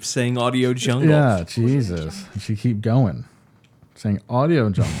she keeps saying Audio Jungle. Yeah, Jesus. She keep going. Saying Audio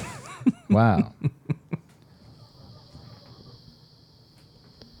Jungle. Wow.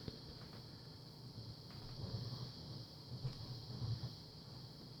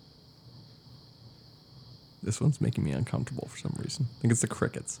 This one's making me uncomfortable for some reason. I think it's the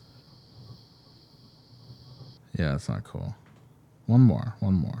crickets. Yeah, it's not cool. One more.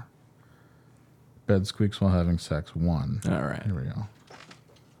 Bed squeaks while having sex. 1. All right. Here we go.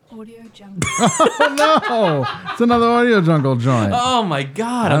 Audio Jungle. No, it's another Audio Jungle joint. Oh my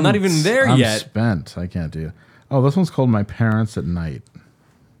God. I'm not even there I'm yet. spent. I can't do it. Oh, this one's called My Parents at Night.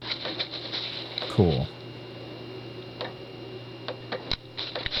 Cool.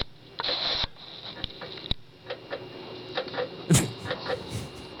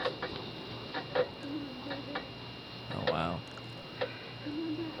 Oh, wow.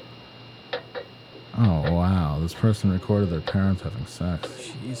 Oh, wow. This person recorded their parents having sex.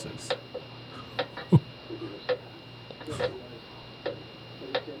 Jesus.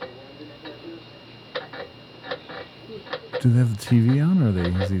 Do they have the TV on, or are they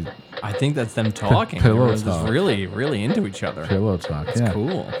easy I think that's them talking. pillow They're just talk. really, really into each other. pillow talk? That's Yeah.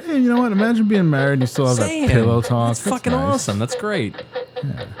 cool. Hey, you know what? Imagine being married and you still have Saying. that pillow talk. That's fucking nice. awesome. That's great.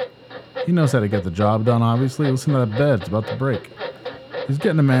 He knows how to get the job done, obviously. Listen to that bed. It's about to break. He's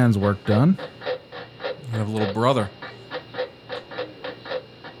getting a man's work done. You have a little brother.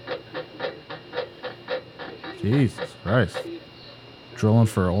 Jesus Christ. Drilling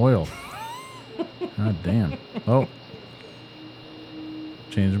for oil. God damn. Oh.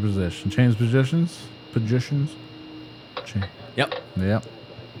 Change of position. Change positions? Positions? Yep. Yep.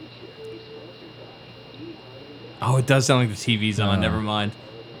 Oh, it does sound like the TV's on. Never mind.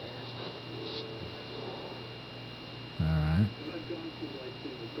 Alright.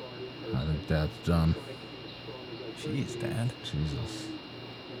 I think that's done. Jeez, Dad. Jesus.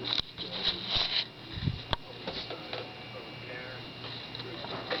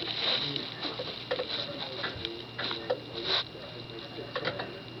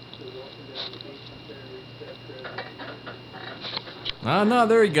 Ah, no,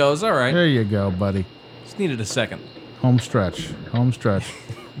 there he goes. All right. There you go, buddy. Just needed a second. Home stretch. Home stretch.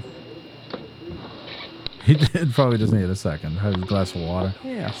 He did probably just need a second. Had a glass of water.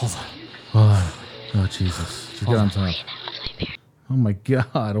 Yeah, hold on. Oh, Jesus. Just get on top. Oh, my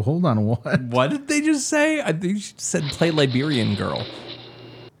God. Hold on. What? What did they just say? I think she said play Liberian Girl.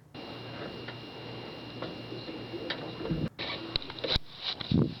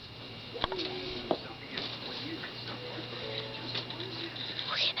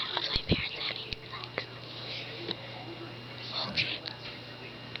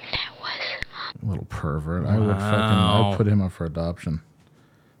 Little pervert. I'd put him up for adoption.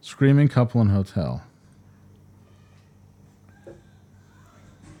 Screaming couple in hotel.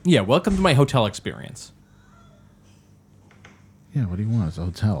 Yeah, welcome to my hotel experience. Yeah, what do you want? It's a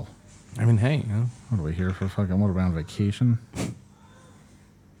hotel. I mean, hey, you know. What are we here for? Fucking, what are we on vacation?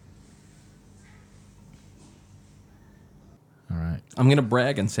 All right. I'm gonna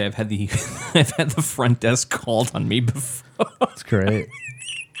brag and say I've had the I've had the front desk called on me before. That's great.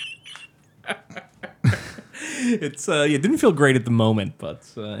 It's it didn't feel great at the moment, but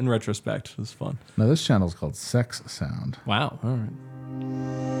in retrospect, it was fun. Now, this channel's called Sex Sound. Wow. All right.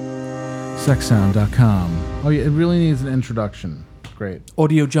 Sexsound.com. Oh, yeah, it really needs an introduction. Great.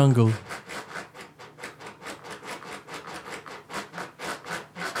 Audio Jungle.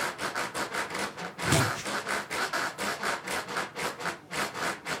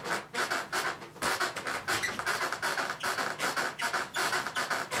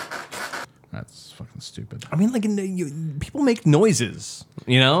 That's fucking stupid. I mean, like people make noises.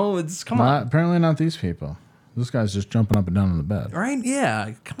 You know, it's come on. Apparently not these people. This guy's just jumping up and down on the bed. Right?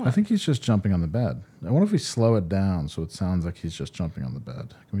 Yeah. Come on. I think he's just jumping on the bed. I wonder if we slow it down so it sounds like he's just jumping on the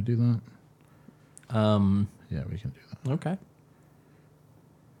bed. Can we do that? Yeah, we can do that. Okay.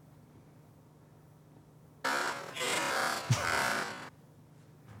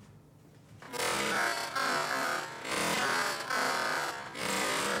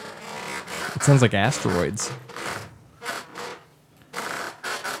 It sounds like asteroids.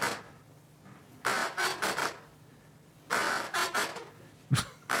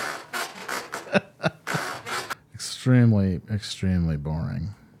 Extremely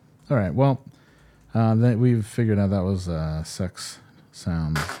boring. All right, well, we've figured out that was Sex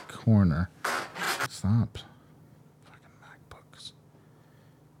Sound Corner. Stop. Fucking MacBooks.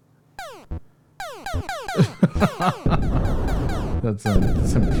 That's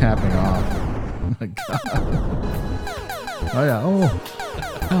him capping off. Oh my god. Oh yeah.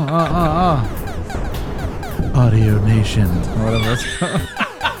 Audio Nation. Or whatever it's called.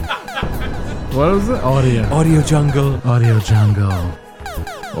 What is it? Audio Jungle. Audio Jungle.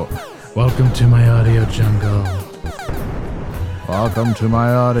 Welcome to my Audio Jungle. Welcome to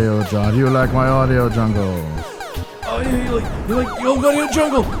my Audio Jungle. Do you like my Audio Jungle? Oh yeah, you like Audio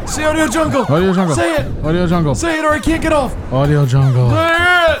Jungle. Say Audio Jungle. Audio Jungle. Say it. Audio Jungle. Say it or I can't get off. Audio Jungle. Say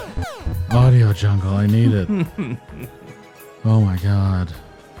it. Audio Jungle. I need it. Oh my god.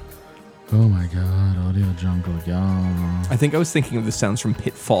 Oh my god. Audio Jungle. Yeah. I think I was thinking of the sounds from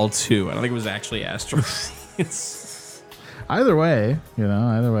Pitfall 2. I don't think it was actually asteroids. Either way,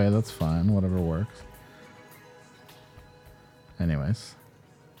 that's fine. Whatever works. Anyways.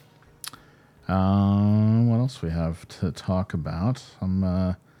 What else we have to talk about? I'm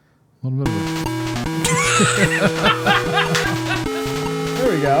a little bit of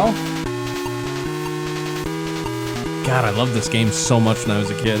There we go. God, I loved this game so much when I was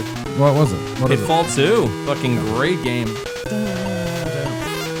a kid. What was it? What is it? Pitfall 2. Fucking great game.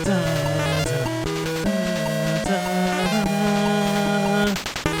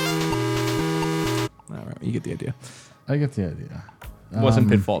 All right, you get the idea. I get the idea. It wasn't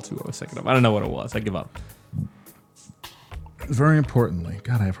Pitfall 2 I was thinking of. I don't know what it was. I give up. Very importantly,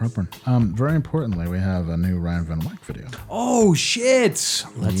 God, I have heartburn. Very importantly, we have a new Ryan Van Wyck video. Oh, shit.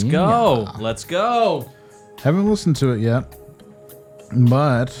 Let's go. Let's go. Haven't listened to it yet,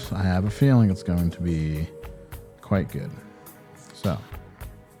 but I have a feeling it's going to be quite good. So.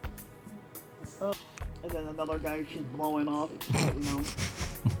 And then another guy she's blowing off,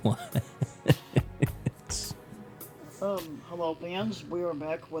 What? Hello fans, we are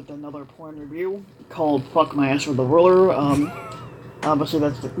back with another porn review called Fuck My Ass with a Ruler. Obviously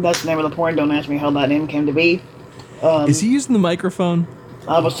that's the name of the porn, don't ask me how that name came to be. Is he using the microphone?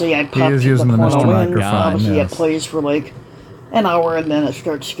 Obviously I popped is using the porno Mr. in, Microphone, obviously yes. it plays for like an hour and then it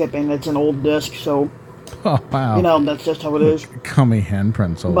starts skipping. It's an old disc, so, Oh, wow. that's just how it is. Cummy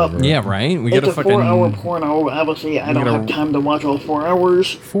handprints all But- over it. Yeah, right? We It's gotta a fucking... 4-hour porno, obviously I don't have time to watch all 4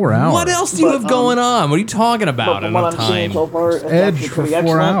 hours. 4 hours. What else do you But, have going on? What are you talking But about? from what Enough I'm seeing time. so far, it's Edge actually for pretty 4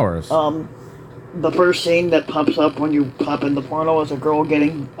 excellent. hours. The first scene that pops up when you pop in the porno is a girl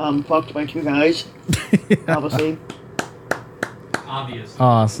getting fucked by two guys. Obviously, Obvious.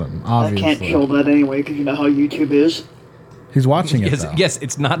 Awesome. I can't Obviously. show that anyway because you know how YouTube is. He's watching it, Yes, though. yes,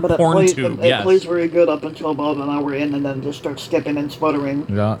 it's not But porn it tube. plays very good up until about an hour in, and then just starts skipping and sputtering.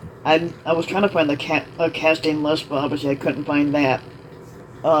 Yeah. I was trying to find a casting list, but obviously I couldn't find that.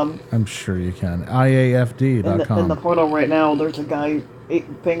 I'm sure you can. IAFD.com. In the porno right now, there's a guy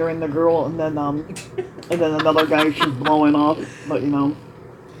fingering the girl, and then another guy she's blowing off. But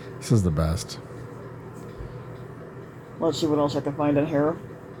This is the best. let's see what else I can find in here.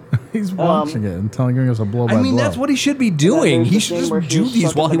 He's watching it and telling us a blow by I mean, blow. that's what he should be And doing. there's He the should scene where just do she's these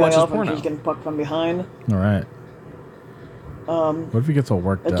sucking while he the guy watches off and porno. She's getting fucked from behind. All right. What if he gets all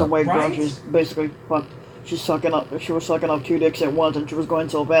worked It's a up? white girl. Right? She's basically fucked. She was sucking up 2 dicks at once, and she was going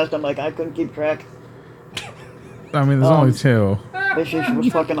so fast. I'm like, I couldn't keep track. I mean, there's only 2. Basically, she was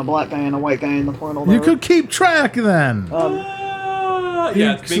fucking a black guy and a white guy in the porno. You there. could keep track then.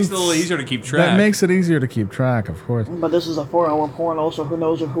 Yeah, it makes it a little easier to keep track. That makes it easier to keep track, of course. But this is a 4-hour porno, so who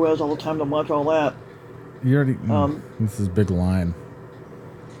knows who has all the time to watch all that? You already. This is a big line.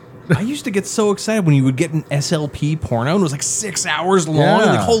 I used to get so excited when you would get an SLP porno and it was like 6 hours long. And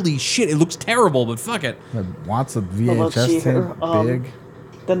Yeah. like, holy shit, it looks terrible, but fuck it. Lots of Well, let's see VHS here. tape, big.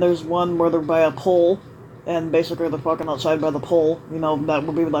 Then there's one where they're by a pole, and basically they're fucking outside by the pole. That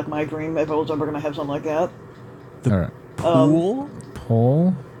would be like my dream if I was ever gonna have something like that. All right. Pool?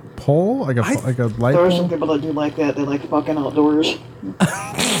 Pole? Like a light There are some pole? people that do like that. They like fucking outdoors.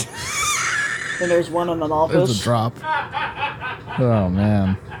 And there's one in an office. It's a drop. Oh,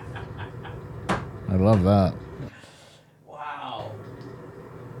 man. I love that. Wow.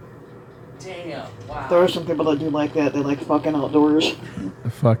 Damn. Wow. There are some people that do like that. They like fucking outdoors.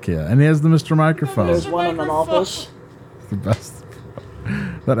 Fuck yeah. And he has the Mr. Microphone. There's one in an office. The best.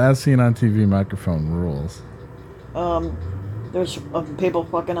 That as seen on TV microphone rules. There's people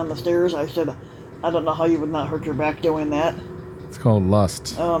fucking on the stairs. I said, I don't know how you would not hurt your back doing that. It's called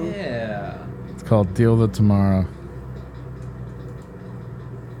Lust. Yeah. It's called Deal with It Tomorrow.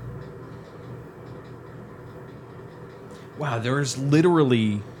 Wow, there's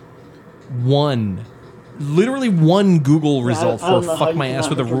literally one Google result I don't for know how Fuck you My cannot Ass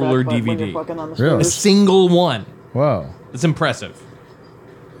with a hurt your Ruler back when you're DVD. fucking on the Really? A stairs. single one. Whoa. That's impressive.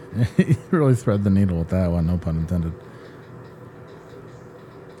 You really thread the needle with that one, no pun intended.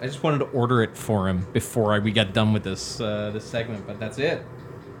 I just wanted to order it for him before we got done with this this segment, but that's it.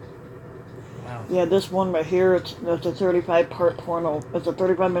 Wow. Yeah, this one right here, it's a 35-part porno. It's a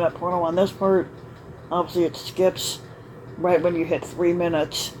 35-minute porno on this part. Obviously, it skips right when you hit 3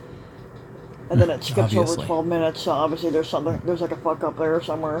 minutes. And then it skips Obviously. over 12 minutes, so obviously there's like a fuck up there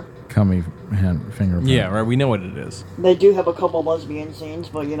somewhere. Cummy fingerprint. Yeah, right. We know what it is. They do have a couple lesbian scenes,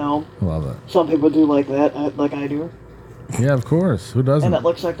 but you know, Love it. some people do like that, like I do. Yeah, of course. Who doesn't? And it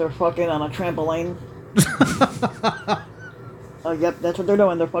looks like they're fucking on a trampoline. Yep, that's what they're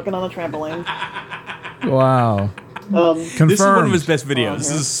doing. They're fucking on a trampoline. Wow. Confirmed. This is one of his best videos. Oh, This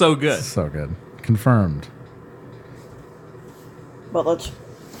yeah. is so good. So good. Confirmed. But let's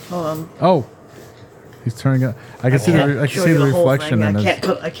hold on. Oh. He's turning it. I can see Can't the show see you the whole reflection thing. in his.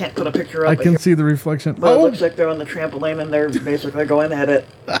 I can't put a picture up. I can see the reflection. But it Oh, looks like they're on the trampoline and they're basically going at it.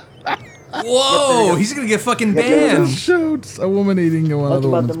 Whoa! He's gonna get fucking Yep, there you go. banned. shoots a woman eating another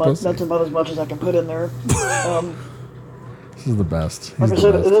woman's pussy. That's about as much as I can put in there. This is the best. He's Like I the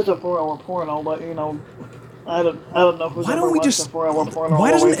said, it best. is a 4-hour porno, but you know, I don't know who's Why ever don't we watched just? a 4-hour porno. Why all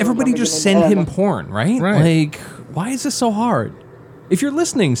the doesn't way through everybody from just beginning send to him end. porn? Right? Right. Like, why is this so hard? If you're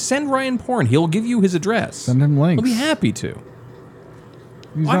listening, send Ryan porn. He'll give you his address. Send him links. He'll be happy to.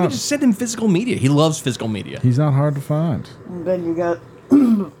 He's Why don't we not, just send him physical media? He loves physical media. he's not hard to find. And then you got,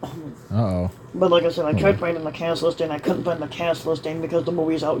 Uh-oh. but like I said, I tried finding the cast listing. I couldn't find the cast listing because the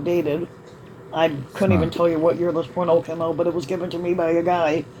movie's outdated. I couldn't even tell you what year this porno came out, but it was given to me by a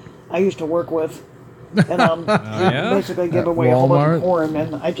guy I used to work with, and yeah? he basically gave At away a whole bunch Walmart? of porn,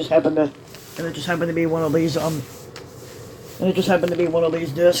 and I just happened to, and it just happened to be one of these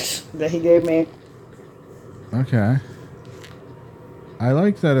discs that he gave me. Okay. I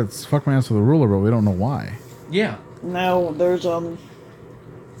like that it's Fuck My Ass with a Ruler, but we don't know why. Yeah. Now there's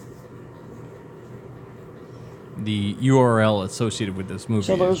The URL associated with this movie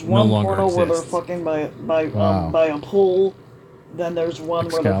so there's no one longer porno where they're exists. fucking by Wow. a pool. Then there's one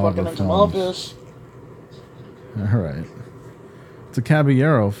where they're Excalibur fucking in some films. office. All right. It's a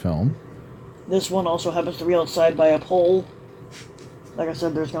Caballero film. This one also happens to be outside by a pole. Like I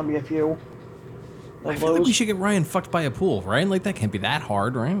said, there's gonna be a few. I Of feel like we those. should get Ryan fucked by a pool, right? Like that can't be that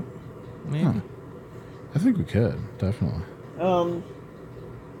hard, right? Maybe. Huh. I think we could, definitely.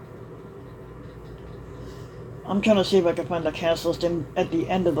 I'm trying to see if I can find the cast listing at the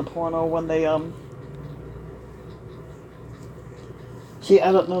end of the porno when they See,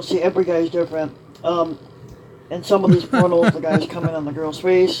 I don't know. See, every guy's different. In some of these pornos, the guy's coming on the girl's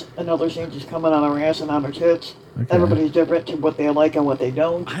face. In other scenes, he's coming on her ass and on her tits. Okay. Everybody's different to what they like and what they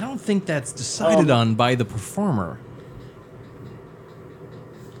don't. I don't think that's decided on by the performer.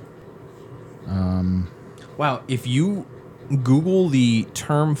 Wow, if you Google the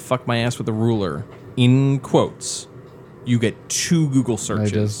term "fuck my ass with a ruler" in quotes, you get 2 Google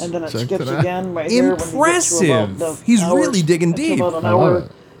searches. just- And then it Check skips it out. again right here. When you get to about Impressive! the He's hours- really digging to deep. About an I love hour.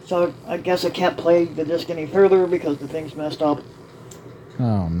 it. So I guess I can't play the disc any further because the thing's messed up.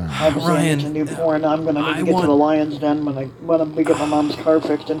 Oh, no. Obviously, I need Ryan, to new porn. I'm gonna need I to get want- to the Lion's Den when we get my mom's car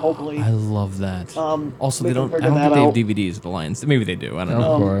fixed, and hopefully, I love that. Also, we they can don't. I figure don't think that they have out. DVDs of the Lions. Maybe they do. I don't Of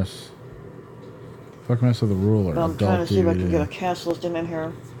know. course. Fuck My Ass with a Ruler. I'm trying to adult see if I can DVD. get a cast listing in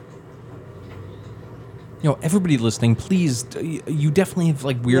here. Everybody listening, please. You definitely have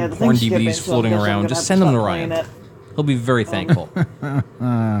like weird Yeah, the porn thing's skipping, DVDs so I floating guess I'm around. gonna Just have send them to stop Ryan. playing it. He'll be very thankful.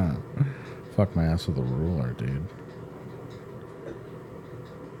 Fuck My Ass with a Ruler, dude.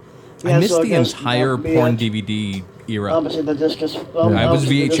 I Yeah, missed so I the guess entire that'd be porn it. DVD era. Obviously, the disc is. I was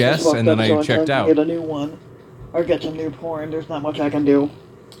obviously the disc is VHS, fucked and then up, I so checked until I out. can get a new one, or get some new porn. There's not much I can do.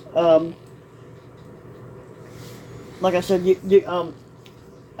 Like I said,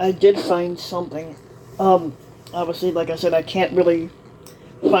 I did find something. Obviously, like I said, I can't really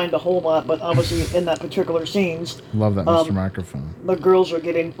find a whole lot, but obviously in that particular scenes, Love that Mr. Microphone. the girls are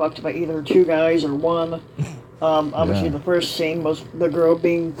getting fucked by either 2 guys or 1. Obviously, Yeah. the first scene was the girl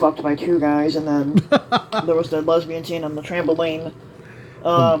being fucked by 2 guys, and then there was the lesbian scene on the trampoline.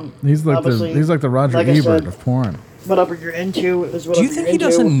 He's like Obviously, the Roger like I Ebert said, of porn. whatever you're into is whatever Do you think he you're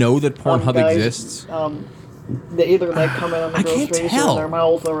into. doesn't know that Pornhub guys, exists? They either like come in on the I girl's can't face tell. or on their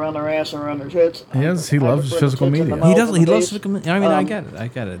mouth or on their ass or on their tits. He I loves prefer the physical tits in the media. mouth He does. and He the loves. face. I mean, I get it. I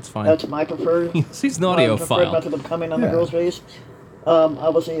get it. It's fine. That's my preferred. He's an my preferred audiophile. method of coming on Yeah. the girl's face.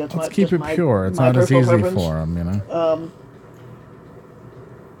 Obviously, that's Let's my keep just it my, pure. It's my not as personal easy preference. for him, you know.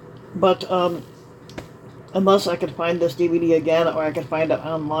 But unless I could find this DVD again or I could find it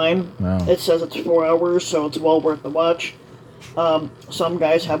online, No. it says it's 4 hours, so it's well worth the watch. Some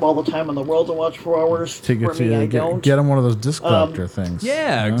guys have all the time in the world to watch 4 hours. To For me, I don't. get him one of those disc collector things.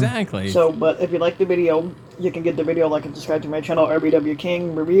 Yeah, you know? exactly. So, but if you like the video, you can get the video, like and subscribe to my channel, RBW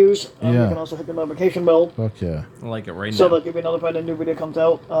King Reviews. You Yeah. can also hit the notification bell Fuck yeah. I like it right so now. that you'll be notified when a new video comes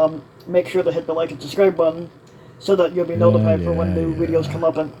out. Make sure to hit the like and subscribe button so that you'll be notified for when new videos come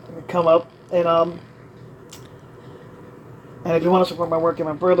up. And if you want to support my work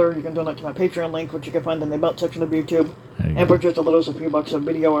even further, you can donate to my Patreon link, which you can find in the About section of YouTube. There you And go. for just a little as a few bucks a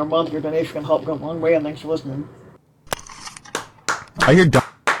video or a month, your donation can help go a long way, and thanks for listening. I hear dog.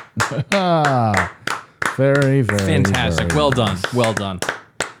 Ah, very, very Fantastic. very Well done. nice. Well done.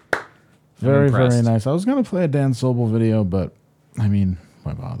 Very, very impressed. nice. I was gonna play a Dan Sobel video, but I mean,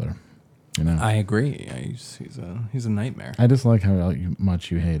 why bother? You know, I agree. He's a nightmare. I just like how much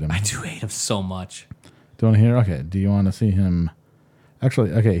you hate him. I do hate him so much. Do you want to hear? Okay. Do you want to see him?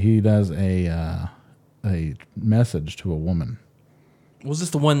 Actually, okay. He does a message to a woman. Was this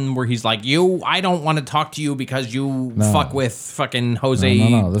the one where he's like, I don't want to talk to you because you No. fuck with fucking Jose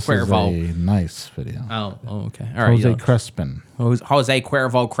No. This Cuervo. is a nice video. Oh, okay. All right. Jose yeah. Crespin. Jose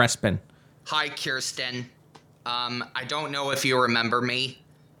Cuervo Crespin. Hi, Kirsten. I don't know if you remember me,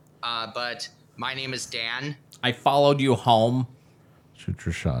 but my name is Dan. I followed you home. Shoot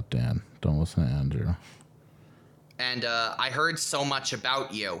your shot, Dan. Don't listen to Andrew. And I heard so much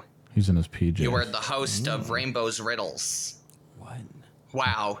about you. He's in his PJs. You were the host of Rainbow's Riddles. What?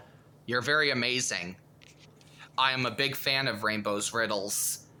 Wow, you're very amazing. I am a big fan of Rainbow's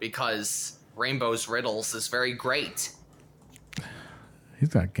Riddles because Rainbow's Riddles is very great. He's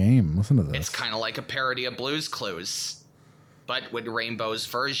got game. Listen to this. It's kind of like a parody of Blue's Clues, but with Rainbow's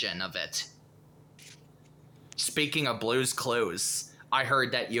version of it. Speaking of Blue's Clues, I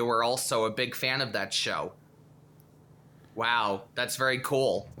heard that you were also a big fan of that show. Wow, that's very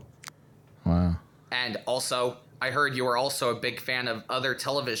cool. Wow. And also, I heard you were also a big fan of other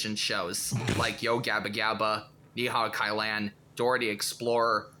television shows like Yo Gabba Gabba, Nihao Kailan, Dora the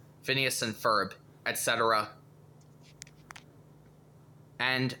Explorer, Phineas and Ferb, etc.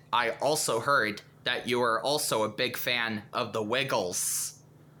 And I also heard that you were also a big fan of the Wiggles.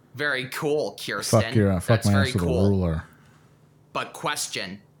 Very cool, Kirsten. Fuck That's my very ass with a cool. ruler. But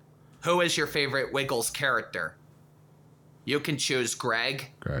question, who is your favorite Wiggles character? You can choose Greg,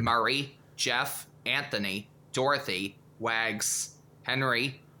 Murray, Jeff, Anthony, Dorothy, Wags,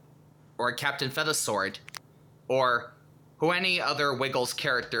 Henry, or Captain Feathersword, or who any other Wiggles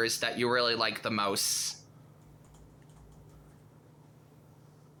characters that you really like the most.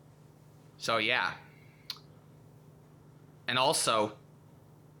 So yeah. And also,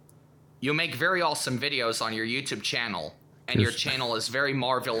 you make very awesome videos on your YouTube channel, and your channel is very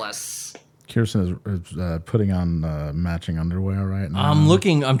marvelous. Kirsten is putting on matching underwear right now.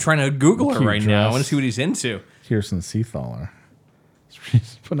 I'm trying to Google her Cute right now. I dress. want to see what he's into. Kirsten Seathaler.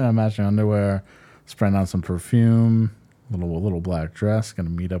 She's putting on matching underwear, spraying on some perfume, little black dress, gonna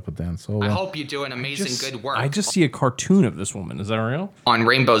meet up with Dan Solo. I hope you do an amazing good work I just see a cartoon of this woman. Is that real? on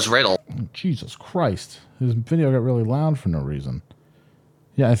Rainbow's Riddle. Jesus Christ. His video got really loud for no reason.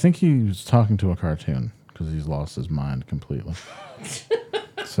 Yeah, I think he was talking to a cartoon because he's lost his mind completely.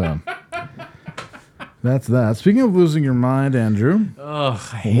 So that's that. Speaking of losing your mind, Andrew,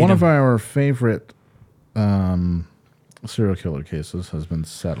 one of our favorite serial killer cases has been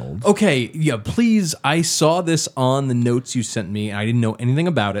settled. Okay, yeah, please. I saw this on the notes you sent me. I didn't know anything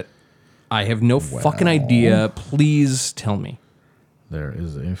about it. I have no fucking idea. Please tell me. There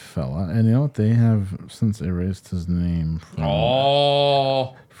is a fella, and you know what? They have since erased his name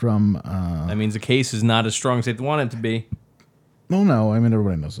from. That means the case is not as strong as they want it to be. Oh no, I mean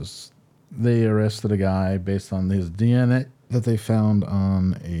everybody knows this. They arrested a guy based on his DNA that they found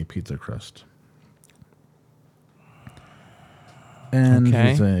on a pizza crust. And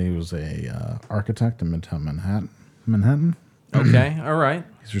Okay. he was a architect in Midtown Manhattan. Okay, all right.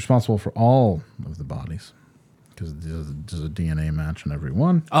 He's responsible for all of the bodies because there's a DNA match in every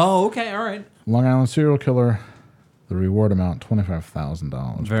one. Oh, okay, all right. Long Island serial killer. The reward amount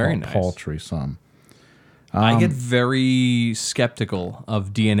 $25,000. Very nice. Paltry sum. I get very skeptical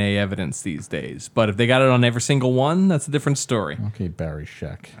of DNA evidence these days, but if they got it on every single one, that's a different story. Okay, Barry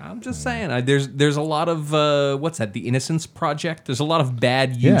Sheck. I'm just saying, there's a lot of what's that? The Innocence Project. There's a lot of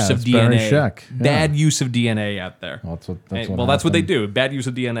bad use of it's Barry DNA. Sheck. Yeah. Bad use of DNA out there. Well, that's what they do. Bad use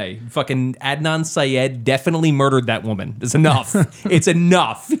of DNA. Fucking Adnan Syed definitely murdered that woman. It's enough. It's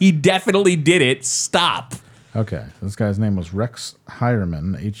enough. He definitely did it. Stop. Okay, this guy's name was Rex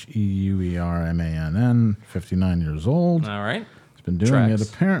Heuermann, Heuermann, 59 years old. All right. He's been doing it.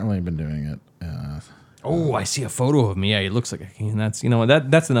 Apparently, been doing it. I see a photo of him. Yeah, he looks like a king. That's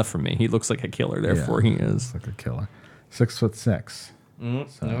that's enough for me. He looks like a killer. Therefore, he is like a killer. 6'6".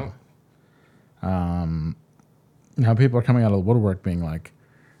 Now people are coming out of the woodwork, being like,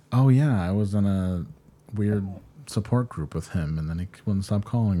 "Oh yeah, I was in a weird support group with him, and then he wouldn't stop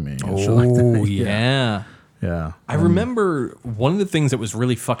calling me." Oh yeah. Yeah. I remember one of the things that was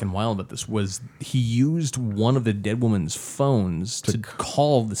really fucking wild about this was he used one of the dead woman's phones to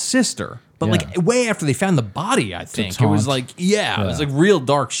call the sister. But like way after they found the body, I think. It was like, it was like real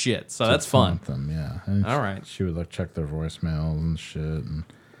dark shit. So that's fun. Them, yeah. And all right. She would like check their voicemails and shit. And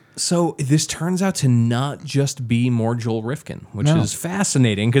so this turns out to not just be more Joel Rifkin, which is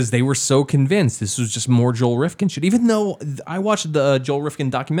fascinating because they were so convinced this was just more Joel Rifkin shit. Even though I watched the Joel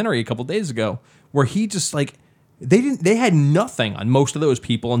Rifkin documentary a couple days ago, where he just like they had nothing on most of those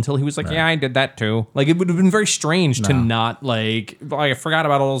people until he was like, yeah, I did that too. Like it would have been very strange to not like I forgot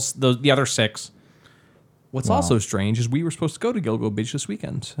about all the other 6. What's also strange is we were supposed to go to Gilgo Beach this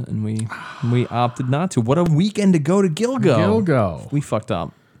weekend, and we opted not to. What a weekend to go to Gilgo. We fucked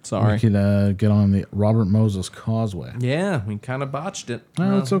up. Sorry. We could get on the Robert Moses Causeway. Yeah, we kind of botched it.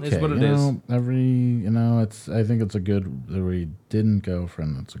 No, it's okay. It's what it is. I think it's a good that we didn't go,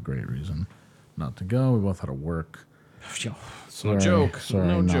 friend. That's a great reason not to go. We both had to work. No joke. Sorry,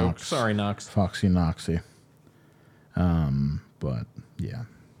 no Knox. joke. Sorry, Knox. Foxy Noxy. But yeah.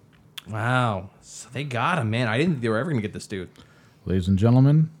 Wow. So they got him, man. I didn't think they were ever gonna get this dude. Ladies and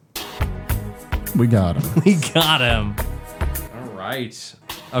gentlemen, we got him. We got him. All right.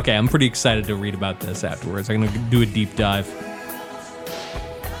 Okay, I'm pretty excited to read about this afterwards. I'm gonna do a deep dive.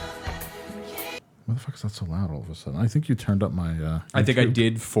 Why the fuck is that so loud all of a sudden? I think you turned up my. I think I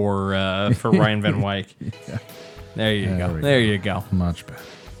did for Ryan Van Wyck. Yeah. There you go. There you go. Much better.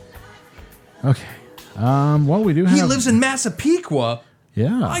 Okay. Well, we do have. He lives in Massapequa.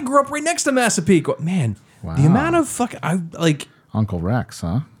 Yeah. I grew up right next to Massapequa. Man, the amount of Uncle Rex,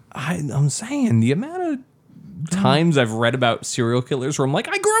 huh? I'm saying the amount of times I've read about serial killers where I'm like,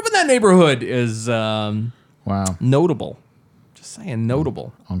 I grew up in that neighborhood is notable. Just saying,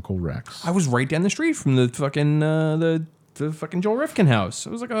 notable. Uncle Rex. I was right down the street from the fucking the fucking Joel Rifkin house.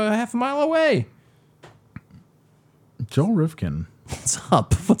 It was like a half a mile away. Joel Rifkin. What's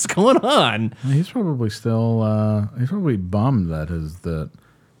up? What's going on? He's probably still. He's probably bummed that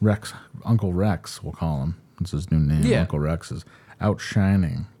Rex, Uncle Rex, we'll call him. It's his new name. Yeah. Uncle Rex is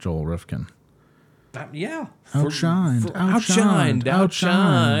outshining Joel Rifkin. Yeah. Outshined.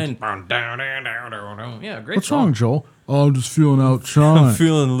 Yeah, great. What's wrong, Joel? Oh, I'm just feeling outshined. I'm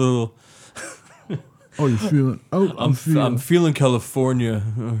feeling a little. Oh, you're feeling. Oh, I'm feeling California.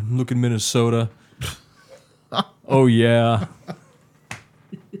 Look at Minnesota. Oh yeah.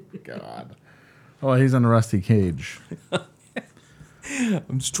 God. Oh, he's in a rusty cage.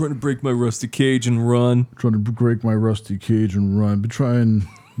 I'm just trying to break my rusty cage and run. Trying to break my rusty cage and run. But trying.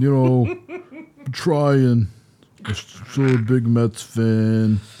 Still a big Mets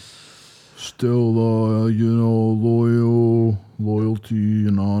fan. Still, loyalty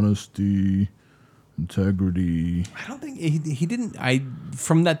and honesty, integrity. I don't think he didn't.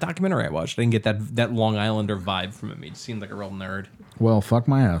 From that documentary I watched, I didn't get that Long Islander vibe from him. He seemed like a real nerd. Well, fuck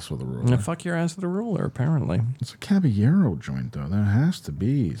my ass with a ruler. Fuck your ass with a ruler, apparently. It's a Caballero joint, though. There has to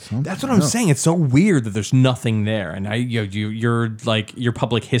be something. That's what I'm saying. It's so weird that there's nothing there, and you're like your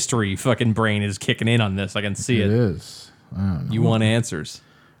public history fucking brain is kicking in on this. I can see it. It is. I don't know. You want answers.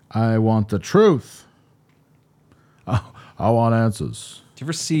 I want the truth. I want answers. Did you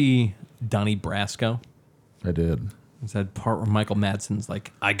ever see Donnie Brasco? I did. It's that part where Michael Madsen's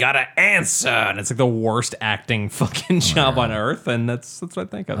like, I got to answer. And it's like the worst acting fucking job on earth. And that's what I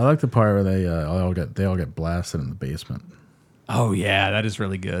think of. I like the part where they all get blasted in the basement. Oh, yeah. That is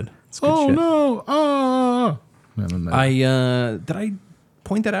really good. It's good oh, shit. No. Ah. Did I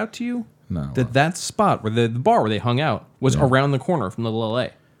point that out to you? No. That spot where the bar where they hung out was around the corner from Little LA.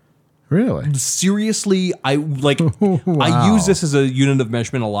 Really? Seriously, I use this as a unit of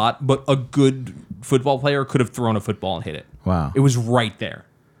measurement a lot, but a good football player could have thrown a football and hit it. Wow. It was right there.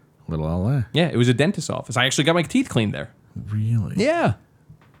 Little LA. Yeah, it was a dentist's office. I actually got my teeth cleaned there. Really? Yeah.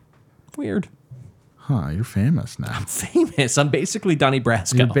 Weird. Huh, you're famous now. Famous. I'm basically Donnie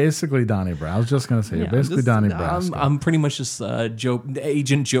Brasco. You're basically Donnie Brasco. I was just going to say, you're basically Donnie Brasco. I'm pretty much just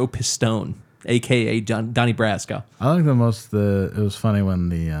Agent Joe Pistone, a.k.a. Donnie Brasco. I think it was funny when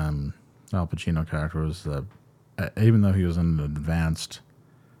the Al Pacino character was, even though he was an advanced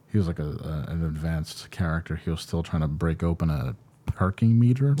character, he was still trying to break open a parking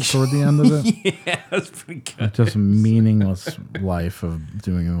meter toward the end of it. Yeah, that's pretty good. Just meaningless life of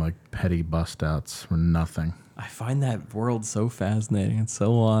doing like petty bust outs for nothing. I find that world so fascinating. It's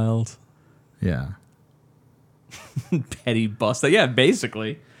so wild. Yeah. Petty bust out. Yeah,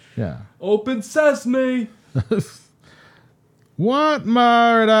 basically. Yeah. Open sesame. What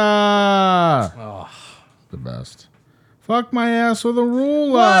murder? Oh, the best. Fuck my ass with a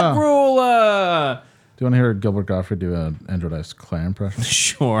ruler. What ruler? Do you want to hear Gilbert Gottfried do an Andrew Dice Clay impression?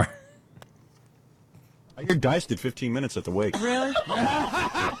 Sure. I hear Dice did 15 minutes at the wake. Really?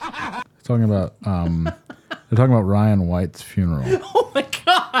 Talking about they're talking about Ryan White's funeral. Oh my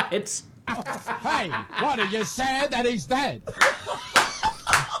God. Hey, what are you sad that he's dead?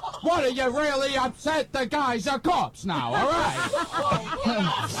 What are you really upset the guy's a corpse now, all right?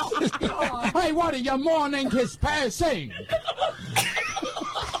 Hey, what are you mourning his passing?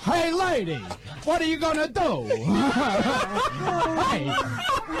 Hey, lady, what are you gonna do? Hey,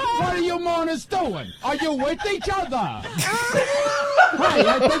 what are you mourners doing? Are you with each other? Hey,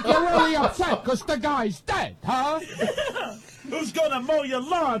 I think you're really upset because the guy's dead, huh? Who's gonna mow your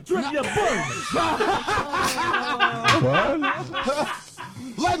lawn, trim your bushes? What?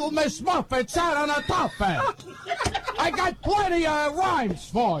 Little Miss Muffet sat on a top bed. I got plenty of rhymes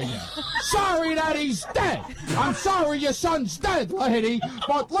for you. Sorry that he's dead. I'm sorry your son's dead, lady,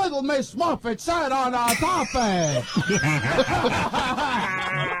 but Little Miss Muffet sat on a top bed.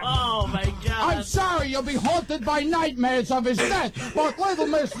 Oh my God. I'm sorry you'll be haunted by nightmares of his death, but Little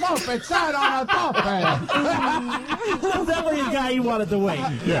Miss Muffet sat on a top bed. That's definitely a guy you wanted to wait.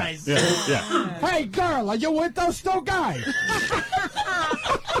 Yeah, Nice. yeah. Hey, girl, are you with those two guys?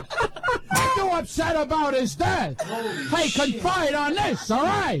 Are you upset about his death? Hey, confide on this, all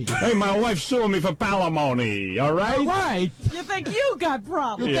right? Hey, my wife's suing me for palimony, all right? All right. You think you got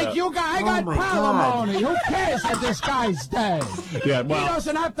problems? You think you got? I got palimony. Who cares if this guy's dead? Yeah, He well,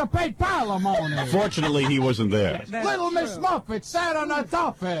 doesn't have to pay palimony. fortunately, he wasn't there. Little Miss Muffet sat on a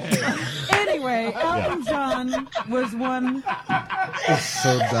top bed. Anyway, Elton John was one. It's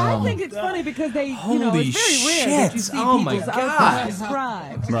so I dumb. think it's funny because they, Holy it's very rare that you shit. see Oh my people's God. outfits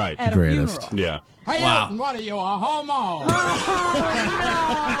described Right. at a Greatest. funeral. Yeah. Hey, Wow. Elton, what are you, a homo?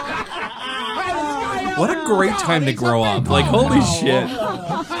 What a great time to grow up. Like, holy shit.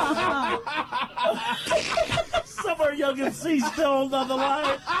 Somewhere young and see still on the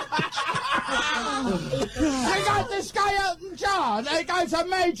line. They got this guy Elton John. That guy's a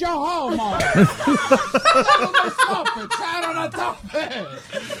major homo. Little Miss Muffet sat on a top bed.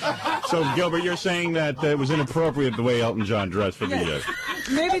 So, Gilbert, you're saying that it was inappropriate the way Elton John dressed for the...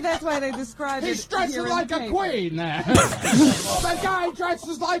 Maybe that's why they described He's it dressing here in like the a paper. queen there. The guy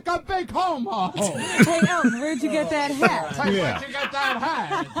dresses like a big homo. Hey, Elton, where'd you get that hat? Hey, Yeah. where'd you get that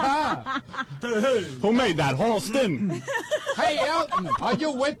hat? Huh? Who made that? Halston? Hey, Elton, are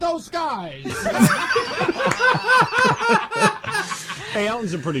you with those guys? Hey,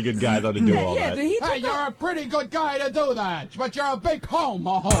 Elton's a pretty good guy, though, to do all Yeah, that. he Hey, you're a pretty good guy to do that, but you're a big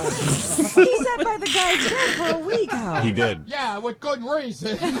homo. sat by the guy's bed for a week. Howard. He did. Yeah, with good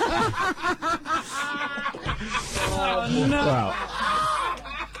reason. Wow.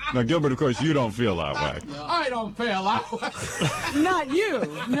 Now, Gilbert, of course, you don't feel that way. I don't feel that way. Not you.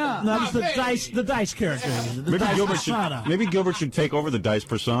 No. No, it's the dice character. The dice persona. Maybe Gilbert should take over the Dice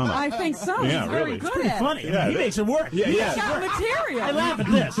persona. I think so. Yeah, He's very really. good Pretty at funny. it. Yeah, He makes it work. Yeah, He's yeah. got material. I laugh at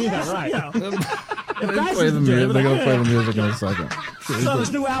this. Yeah, right. You know, They're gonna play the music in a second. So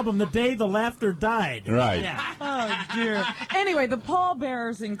his new album, The Day the Laughter Died. Right. Yeah. Oh, dear. Anyway, the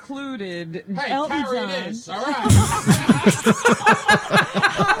pallbearers included Hey, Elton carry John, this, all right?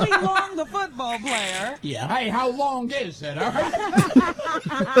 Howie Long, the football player, Yeah. Hey, how long is it, all right?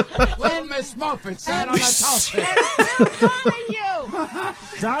 Little Miss Muffet sat on a top bed.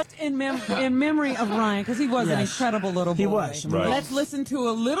 in memory of Ryan, because he was an Yes. incredible little boy. He was. Right. Let's listen to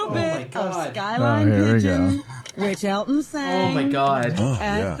a little bit of Oh, Skyline here we Pigeon, which Elton sang Oh my God.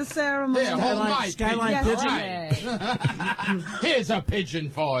 at the ceremony. Here, hold my Skyline Yesterday. Here's a pigeon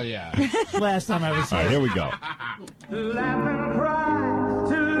for you. Last time I was All right, here. here we go.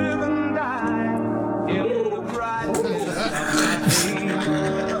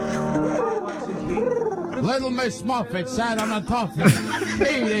 Little Miss Muffet sat on a toffee,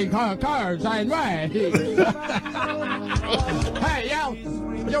 eating her cards and rags. Hey,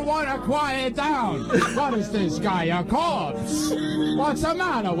 Elton, you want to quiet down. What is this guy, a corpse? What's the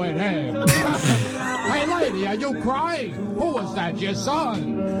matter with him? Hey, lady, are you crying? Who was that, your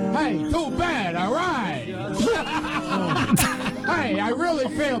son? Hey, too bad, all right. Hey, I really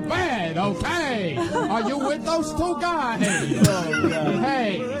feel bad, okay? Are you with those two guys?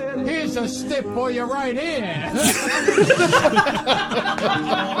 Hey, here's a stiff for you right here.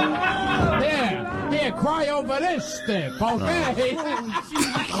 Here, cry over this stiff, okay?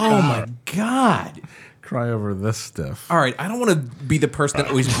 Oh my God. Cry over this stiff. All right, I don't want to be the person that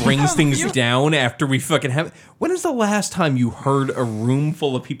always brings things down after we fucking have. When is the last time you heard a room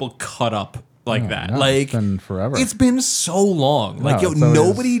full of people cut up like that? No, like, it's been forever. It's been so long. Like, No, yo, it's always-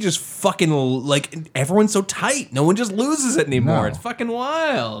 nobody just fucking, like, everyone's so tight. No one just loses it anymore. No. It's fucking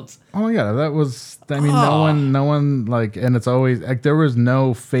wild. Oh my God, that was. I mean, no one like, and it's always like there was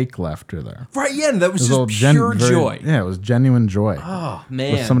no fake laughter there. Right, yeah, that was It just all pure joy. Yeah, it was genuine joy. Oh,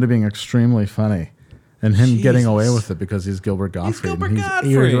 man. With somebody being extremely funny. And him getting away Jesus. with it because he's Gilbert Gottfried. Gilbert and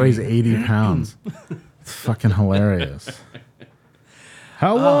Gottfried. He weighs 80 pounds. It's fucking hilarious.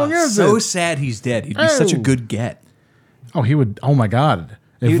 How long is so it? sad he's dead. He'd be such a good get. Oh, he would. Oh my God.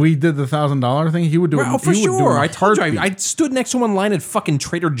 If we did the $1,000 thing, he would do it. Oh, for he would do it sure. in a I told you, heartbeat. I stood next to him online at fucking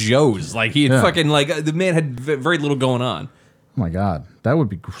Trader Joe's. Like, he had Yeah. fucking, like, the man had very little going on. Oh my God. That would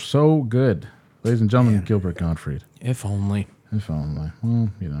be so good. Ladies and gentlemen, Gilbert Gottfried. If only. If only.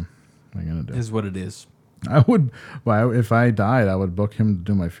 Well, you know, what are you going to do? Is what it is. I would, well, if I died, I would book him to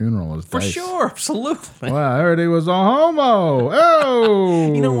do my funeral as For Dice. sure, absolutely. Well, I heard he was a homo.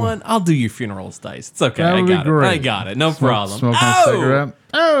 Oh! You know what? I'll do your funeral as Dice. It's okay. That I would be got great. it. I got it. No problem. Smoking a cigarette.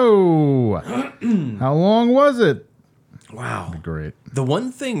 Oh! How long was it? Wow. That'd be great. The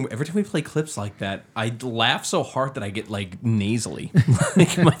one thing, every time we play clips like that, I laugh so hard that I get, like, nasally.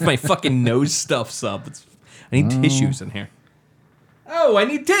 Like, my fucking nose stuffs up. I need tissues in here. Oh, I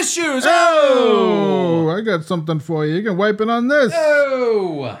need tissues. Oh! I got something for you. You can wipe it on this.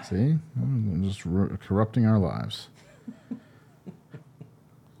 Oh! See? I'm just corrupting our lives.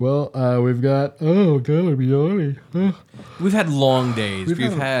 Well, we've got. Oh, God, I'm yawning. We've had long days.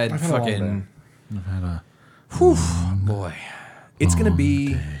 We've had I've had a long fucking. day. I've had a. Whew, boy. It's going to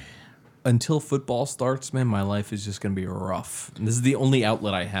be. Until football starts, man, my life is just going to be rough. And this is the only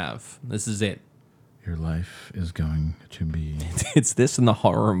outlet I have. This is it. Your life is going to be. It's this and the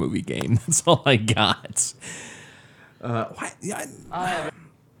horror movie game. That's all I got. What? It's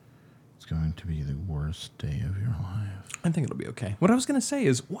going to be the worst day of your life. I think it'll be okay. What I was going to say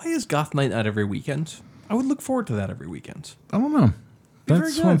is, why is Goth Night not every weekend? I would look forward to that every weekend. I don't know.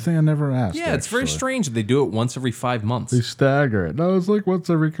 That's very one good. thing I never asked. Yeah, it's very actually. strange that they do it once every 5 months. They stagger it. No, it's like once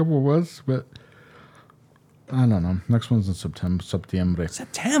every couple of months, but I don't know. Next one's in September.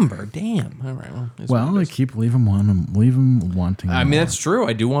 September, damn. All right. Well, they keep leave them wanting. I mean, more. that's true.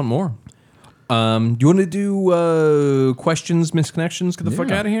 I do want more. Do you want to do questions, misconnections? Get the fuck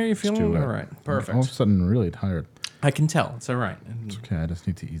Yeah, out of here. You let's feeling do it. all right? Perfect. All of a sudden, really tired. I can tell. It's all right. It's okay. I just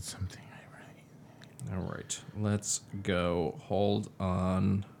need to eat something. All right. Let's go. Hold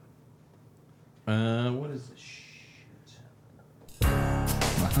on. What is this shit?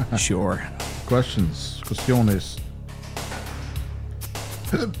 Sure. Questions. Cuestiones.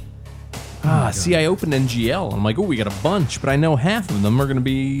 See, I opened NGL. And I'm like, oh, we got a bunch, but I know half of them are going to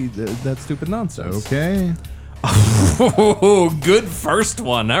be that stupid nonsense. Okay. Oh, good first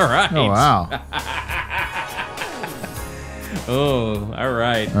one. All right. Oh, wow. Oh, all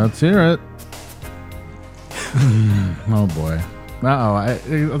right. Let's hear it. Oh, boy. Uh-oh. It's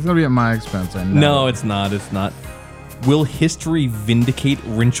going to be at my expense. I know. No, it's not. It's not. Will history vindicate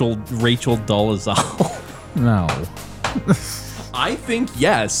Rachel Dolezal? No. I think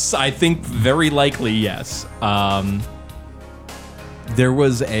yes. I think very likely yes. There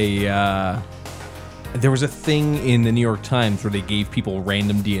was a thing in the New York Times where they gave people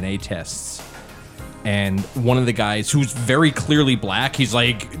random DNA tests, and one of the guys who's very clearly black, he's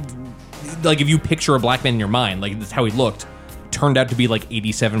like if you picture a black man in your mind, like that's how he looked, turned out to be like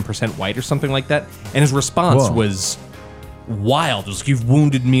 87% white or something like that, and his response Whoa. was wild. It was like, you've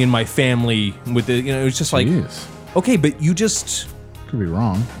wounded me and my family with the, it was just like, Jeez. okay, but you just. Could be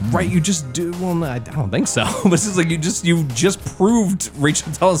wrong. Right, you just do. Well, no, I don't think so. This is like you just proved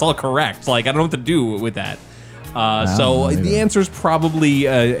Rachel Dolezal correct. Like I don't know what to do with that. So the answer is probably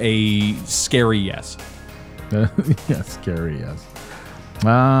a scary yes. Yeah, scary yes.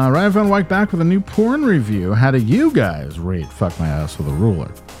 Ryan Van Wyk back with a new porn review. How do you guys rate Fuck My Ass with a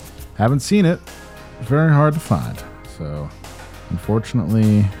Ruler? Haven't seen it. Very hard to find. So,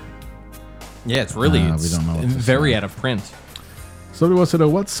 unfortunately, Yeah, it's really we don't know what to very say. out of print. Somebody wants to know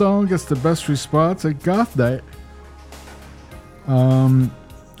what song gets the best response at Goth Night.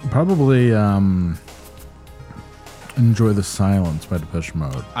 Probably Enjoy the Silence by Depeche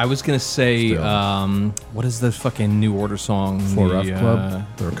Mode. I was going to say, what is the fucking New Order song? 4F Club?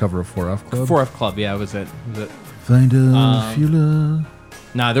 The cover of 4F Club? 4F Club, yeah, was it? Find out if you love.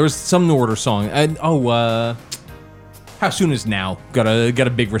 Nah, there was some New Order song. How Soon Is Now? Got a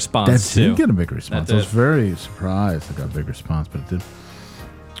big response, That did too. get a big response. I was very surprised it got a big response, but it did.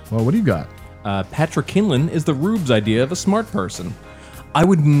 Well, what do you got? Patrick Kinlan is the Rube's idea of a smart person. I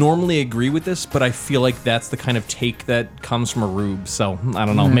would normally agree with this, but I feel like that's the kind of take that comes from a Rube. So I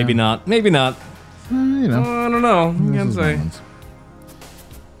don't know. Yeah. Maybe not. Maybe not. You know. I don't know. I can't say.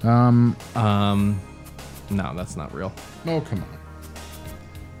 No, that's not real. Oh, come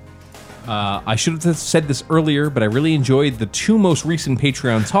on. I should have said this earlier, but I really enjoyed the 2 most recent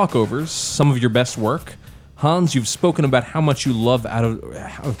Patreon talkovers. Some of your best work. Hans, you've spoken about how much you love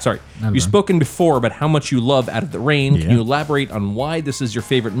You've spoken before about how much you love Out of the Rain. Yeah. Can you elaborate on why this is your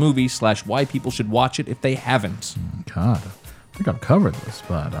favorite movie / why people should watch it if they haven't? God, I think I've covered this,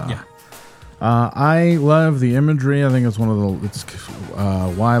 but I love the imagery. I think it's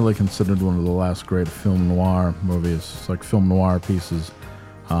widely considered one of the last great film noir movies. It's like film noir pieces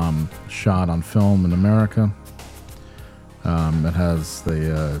shot on film in America. It has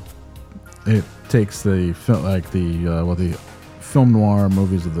it takes the film noir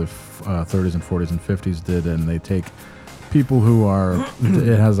movies of the 30s and 40s and 50s did, and they take people who are.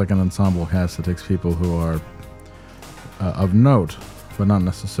 It has like an ensemble cast that takes people who are of note, but not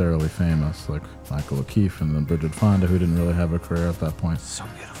necessarily famous, like Michael O'Keefe and then Bridget Fonda, who didn't really have a career at that point. So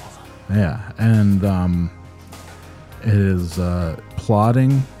beautiful. Yeah, and it is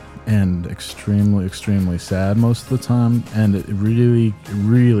plotting and extremely sad most of the time, and it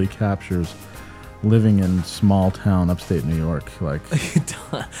really captures living in small town upstate New York. Like,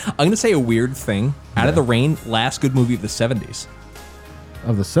 I'm gonna say a weird thing. Out of the Rain, last good movie of the 70s.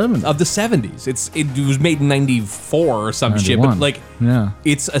 Of the 70s? Of the 70s. It was made in 94 or some shit, but 91. like, yeah,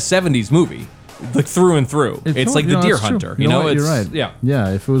 it's a 70s movie, like through and through. It's like The Deer it's true. Hunter. You know what? It's, You're right. Yeah.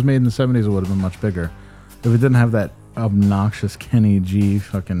 Yeah, if it was made in the 70s, it would have been much bigger. If it didn't have that obnoxious Kenny G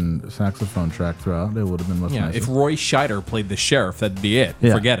fucking saxophone track throughout, it would have been much Yeah, nicer. if Roy Scheider played the sheriff, that'd be it.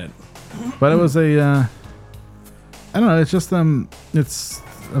 Yeah. Forget it. But it was I don't know, it's just it's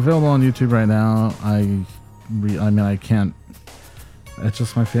available on YouTube right now. I can't, it's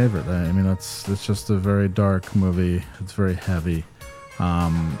just my favorite. I mean, it's just a very dark movie. It's very heavy.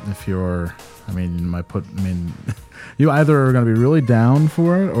 If you're, you either are going to be really down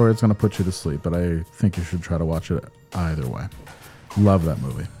for it or it's going to put you to sleep. But I think you should try to watch it either way. Love that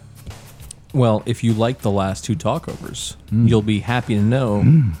movie. Well, if you like the last 2 talkovers, you'll be happy to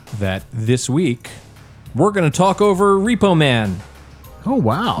know that this week we're going to talk over Repo Man. Oh,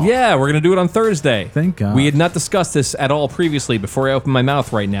 wow. Yeah, we're going to do it on Thursday. Thank God. We had not discussed this at all previously before I open my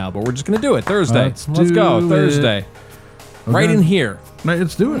mouth right now, but we're just going to do it Thursday. Let's go, do Thursday. it. Right Okay. in here.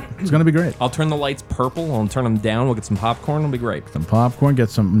 Let's do it. It's going to be great. I'll turn the lights purple. I'll turn them down. We'll get some popcorn. It'll be great. Some popcorn, get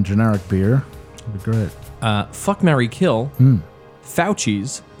some generic beer. It'll be great. Fuck, marry, kill.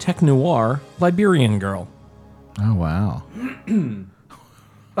 Fauci's Tech Noir Liberian Girl. Oh, wow.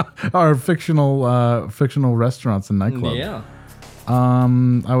 Our fictional restaurants and nightclubs. Yeah.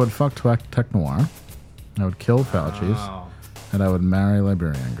 I would fuck Tech Noir. I would kill Fauci's. Wow. And I would marry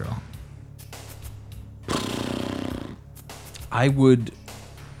Liberian Girl. I would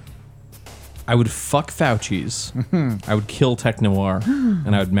fuck Fauci's. I would kill Tech Noir,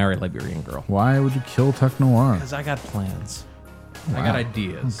 and I would marry Liberian Girl. Why would you kill Tech Noir? Because I got plans. I Wow. got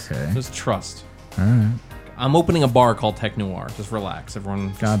ideas. Okay. Just trust. All right. I'm opening a bar called Tech Noir. Just relax,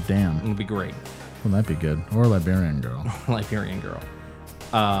 everyone. God damn. It'll be great. Well, that'd be good. Or Liberian Girl. Liberian Girl.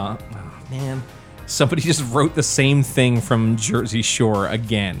 Oh, man. Somebody just wrote the same thing from Jersey Shore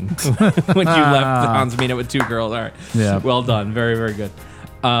again when you left Hans Mina with 2 girls. All right. Yeah. Well done. Very, very good.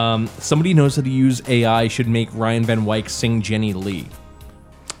 Somebody knows how to use AI should make Ryan Van Wyck sing Jenny Lee.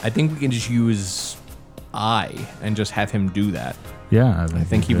 I think we can just use and just have him do that. Yeah. I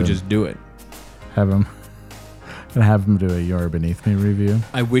think he would just do it. Have him do a You're Beneath Me review.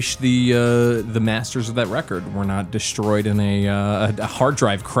 I wish the masters of that record were not destroyed in a hard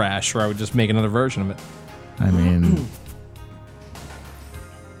drive crash, or I would just make another version of it. I mean,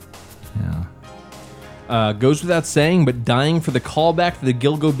 yeah. Goes without saying, but dying for the callback to the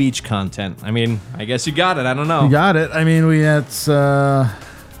Gilgo Beach content. I mean, I guess you got it. I don't know. You got it. I mean, it's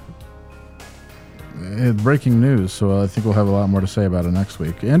breaking news, so I think we'll have a lot more to say about it next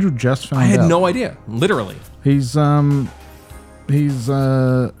week. Andrew just found out. I had no idea. Literally. He's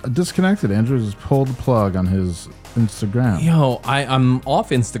disconnected. Andrew has pulled the plug on his Instagram. Yo, I'm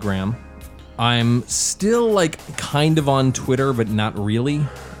off Instagram. I'm still like kind of on Twitter, but not really.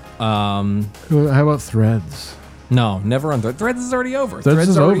 Um, How about Threads? No, never on Threads. Threads is already over. Threads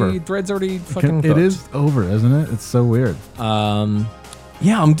is already, over. Threads already fucking It cooked. is over, isn't it? It's so weird.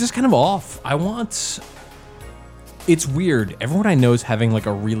 Yeah, I'm just kind of off. It's weird. Everyone I know is having like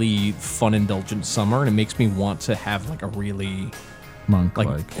a really fun, indulgent summer, and it makes me want to have like a really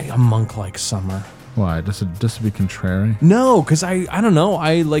Monk-like. a monk-like summer. Why? Just to be contrary? No, because I don't know.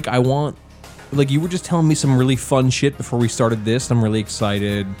 I want, like, you were just telling me some really fun shit before we started this. I'm really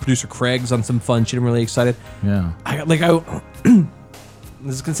excited. Producer Craig's on some fun shit. I'm really excited. Yeah.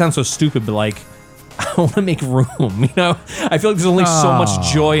 This is gonna sound so stupid, but like, I want to make room. You know, I feel like there's only so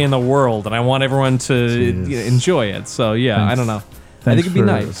much joy in the world, and I want everyone to enjoy it. So yeah, Thanks. I don't know. I think it'd be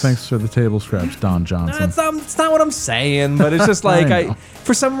nice. Thanks for the table scraps, Don Johnson. That's not what I'm saying, but it's just like I know.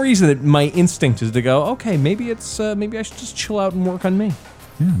 for some reason, my instinct is to go, okay, maybe I should just chill out and work on me.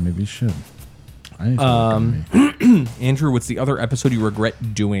 Yeah, maybe you should. I need to work on me. Andrew, what's the other episode you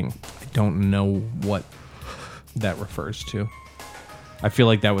regret doing? I don't know what that refers to. I feel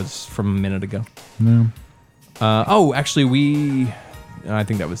like that was from a minute ago. No. Actually, I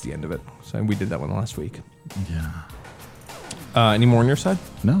think that was the end of it. So we did that one last week. Yeah. Any more on your side?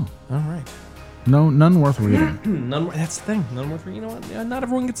 No. All right. No, none worth reading. That's the thing. None worth. You know what? Yeah, not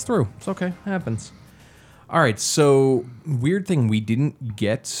everyone gets through. It's okay. It happens. All right. So weird thing. We didn't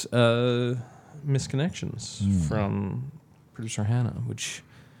get misconnections from producer Hannah, which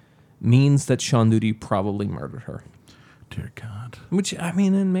means that Sean Duty probably murdered her. Dear God. Which, I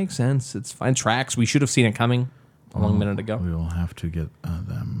mean, it makes sense. It's fine. Tracks. We should have seen it coming a long minute ago. We will have to get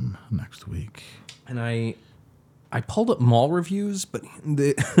them next week. And I pulled up mall reviews, but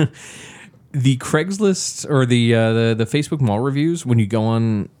the the Craigslist or the Facebook mall reviews, when you go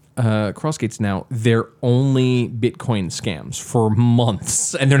on Crossgates now, they're only Bitcoin scams for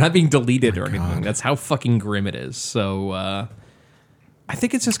months, and they're not being deleted or anything. God. That's how fucking grim it is. So I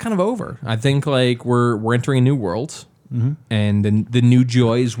think it's just kind of over. I think like we're entering a new world. Mm-hmm. And then the new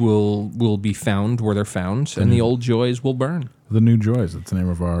joys will be found where they're found, and the old joys will burn. The New Joys. That's the name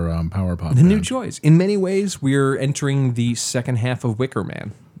of our power pop. The New band. Joys. In many ways, we're entering the second half of Wicker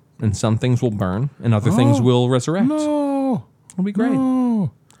Man, and some things will burn, and other things will resurrect. No. It'll be great.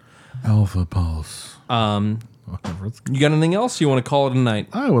 No. Alpha Pulse. Whatever it's You got anything else? You want to call it a night?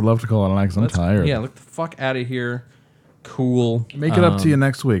 I would love to call it an because I'm tired. Yeah, look the fuck out of here. Cool. Make it up to you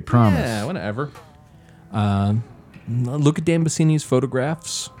next week. Promise. Yeah, whatever. Look at Dan Bassini's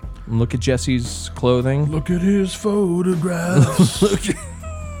photographs. Look at Jesse's clothing. Look at his photographs.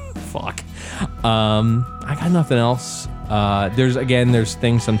 Fuck. I got nothing else. There's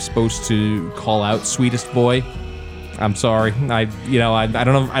things I'm supposed to call out. Sweetest boy. I'm sorry. I don't know. I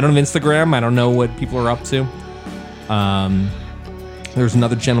don't have Instagram. I don't know what people are up to. There's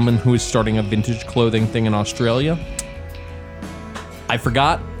another gentleman who is starting a vintage clothing thing in Australia. I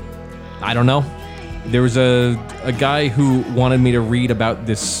forgot. I don't know. There was a guy who wanted me to read about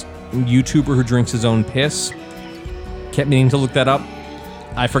this YouTuber who drinks his own piss. Kept meaning to look that up.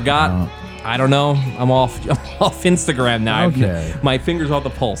 I forgot. I don't know. I'm off Instagram now. Okay. My finger's on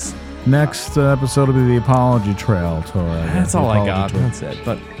the pulse. Next episode will be the apology trail tour. That's all I got. That's it.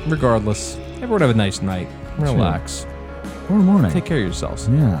 But regardless, everyone have a nice night. Relax. Or morning. Take care of yourselves.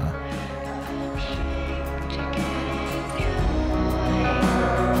 Yeah.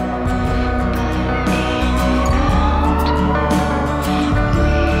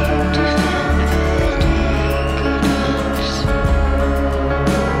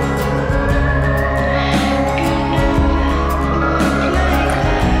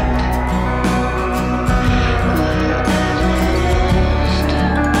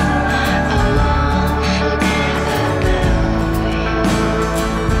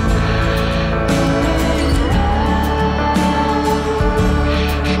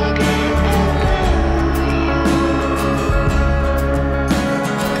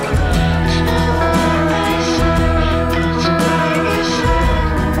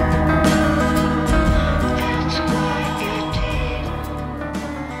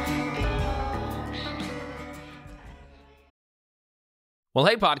 Well,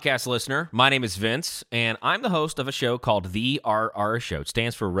 hey, podcast listener. My name is Vince, and I'm the host of a show called The RR Show. It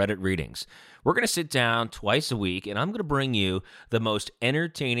stands for Reddit Readings. We're going to sit down twice a week, and I'm going to bring you the most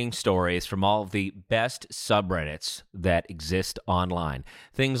entertaining stories from all of the best subreddits that exist online.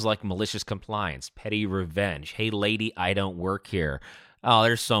 Things like malicious compliance, petty revenge, hey, lady, I don't work here. Oh,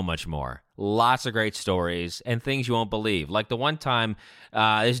 there's so much more. Lots of great stories and things you won't believe. Like the one time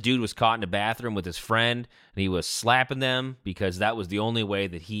this dude was caught in a bathroom with his friend, and he was slapping them because that was the only way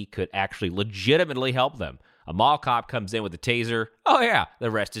that he could actually legitimately help them. A mall cop comes in with a taser. Oh, yeah, the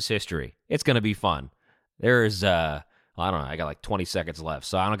rest is history. It's going to be fun. There's, on I don't know. I got like 20 seconds left,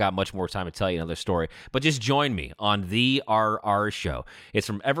 so I don't got much more time to tell you another story. But just join me on The RR Show. It's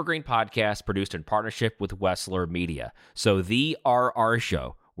from Evergreen Podcast, produced in partnership with Wessler Media. So The RR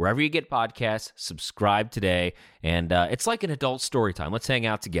Show, wherever you get podcasts, subscribe today. And it's like an adult story time. Let's hang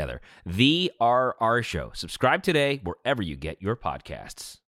out together. The RR Show. Subscribe today wherever you get your podcasts.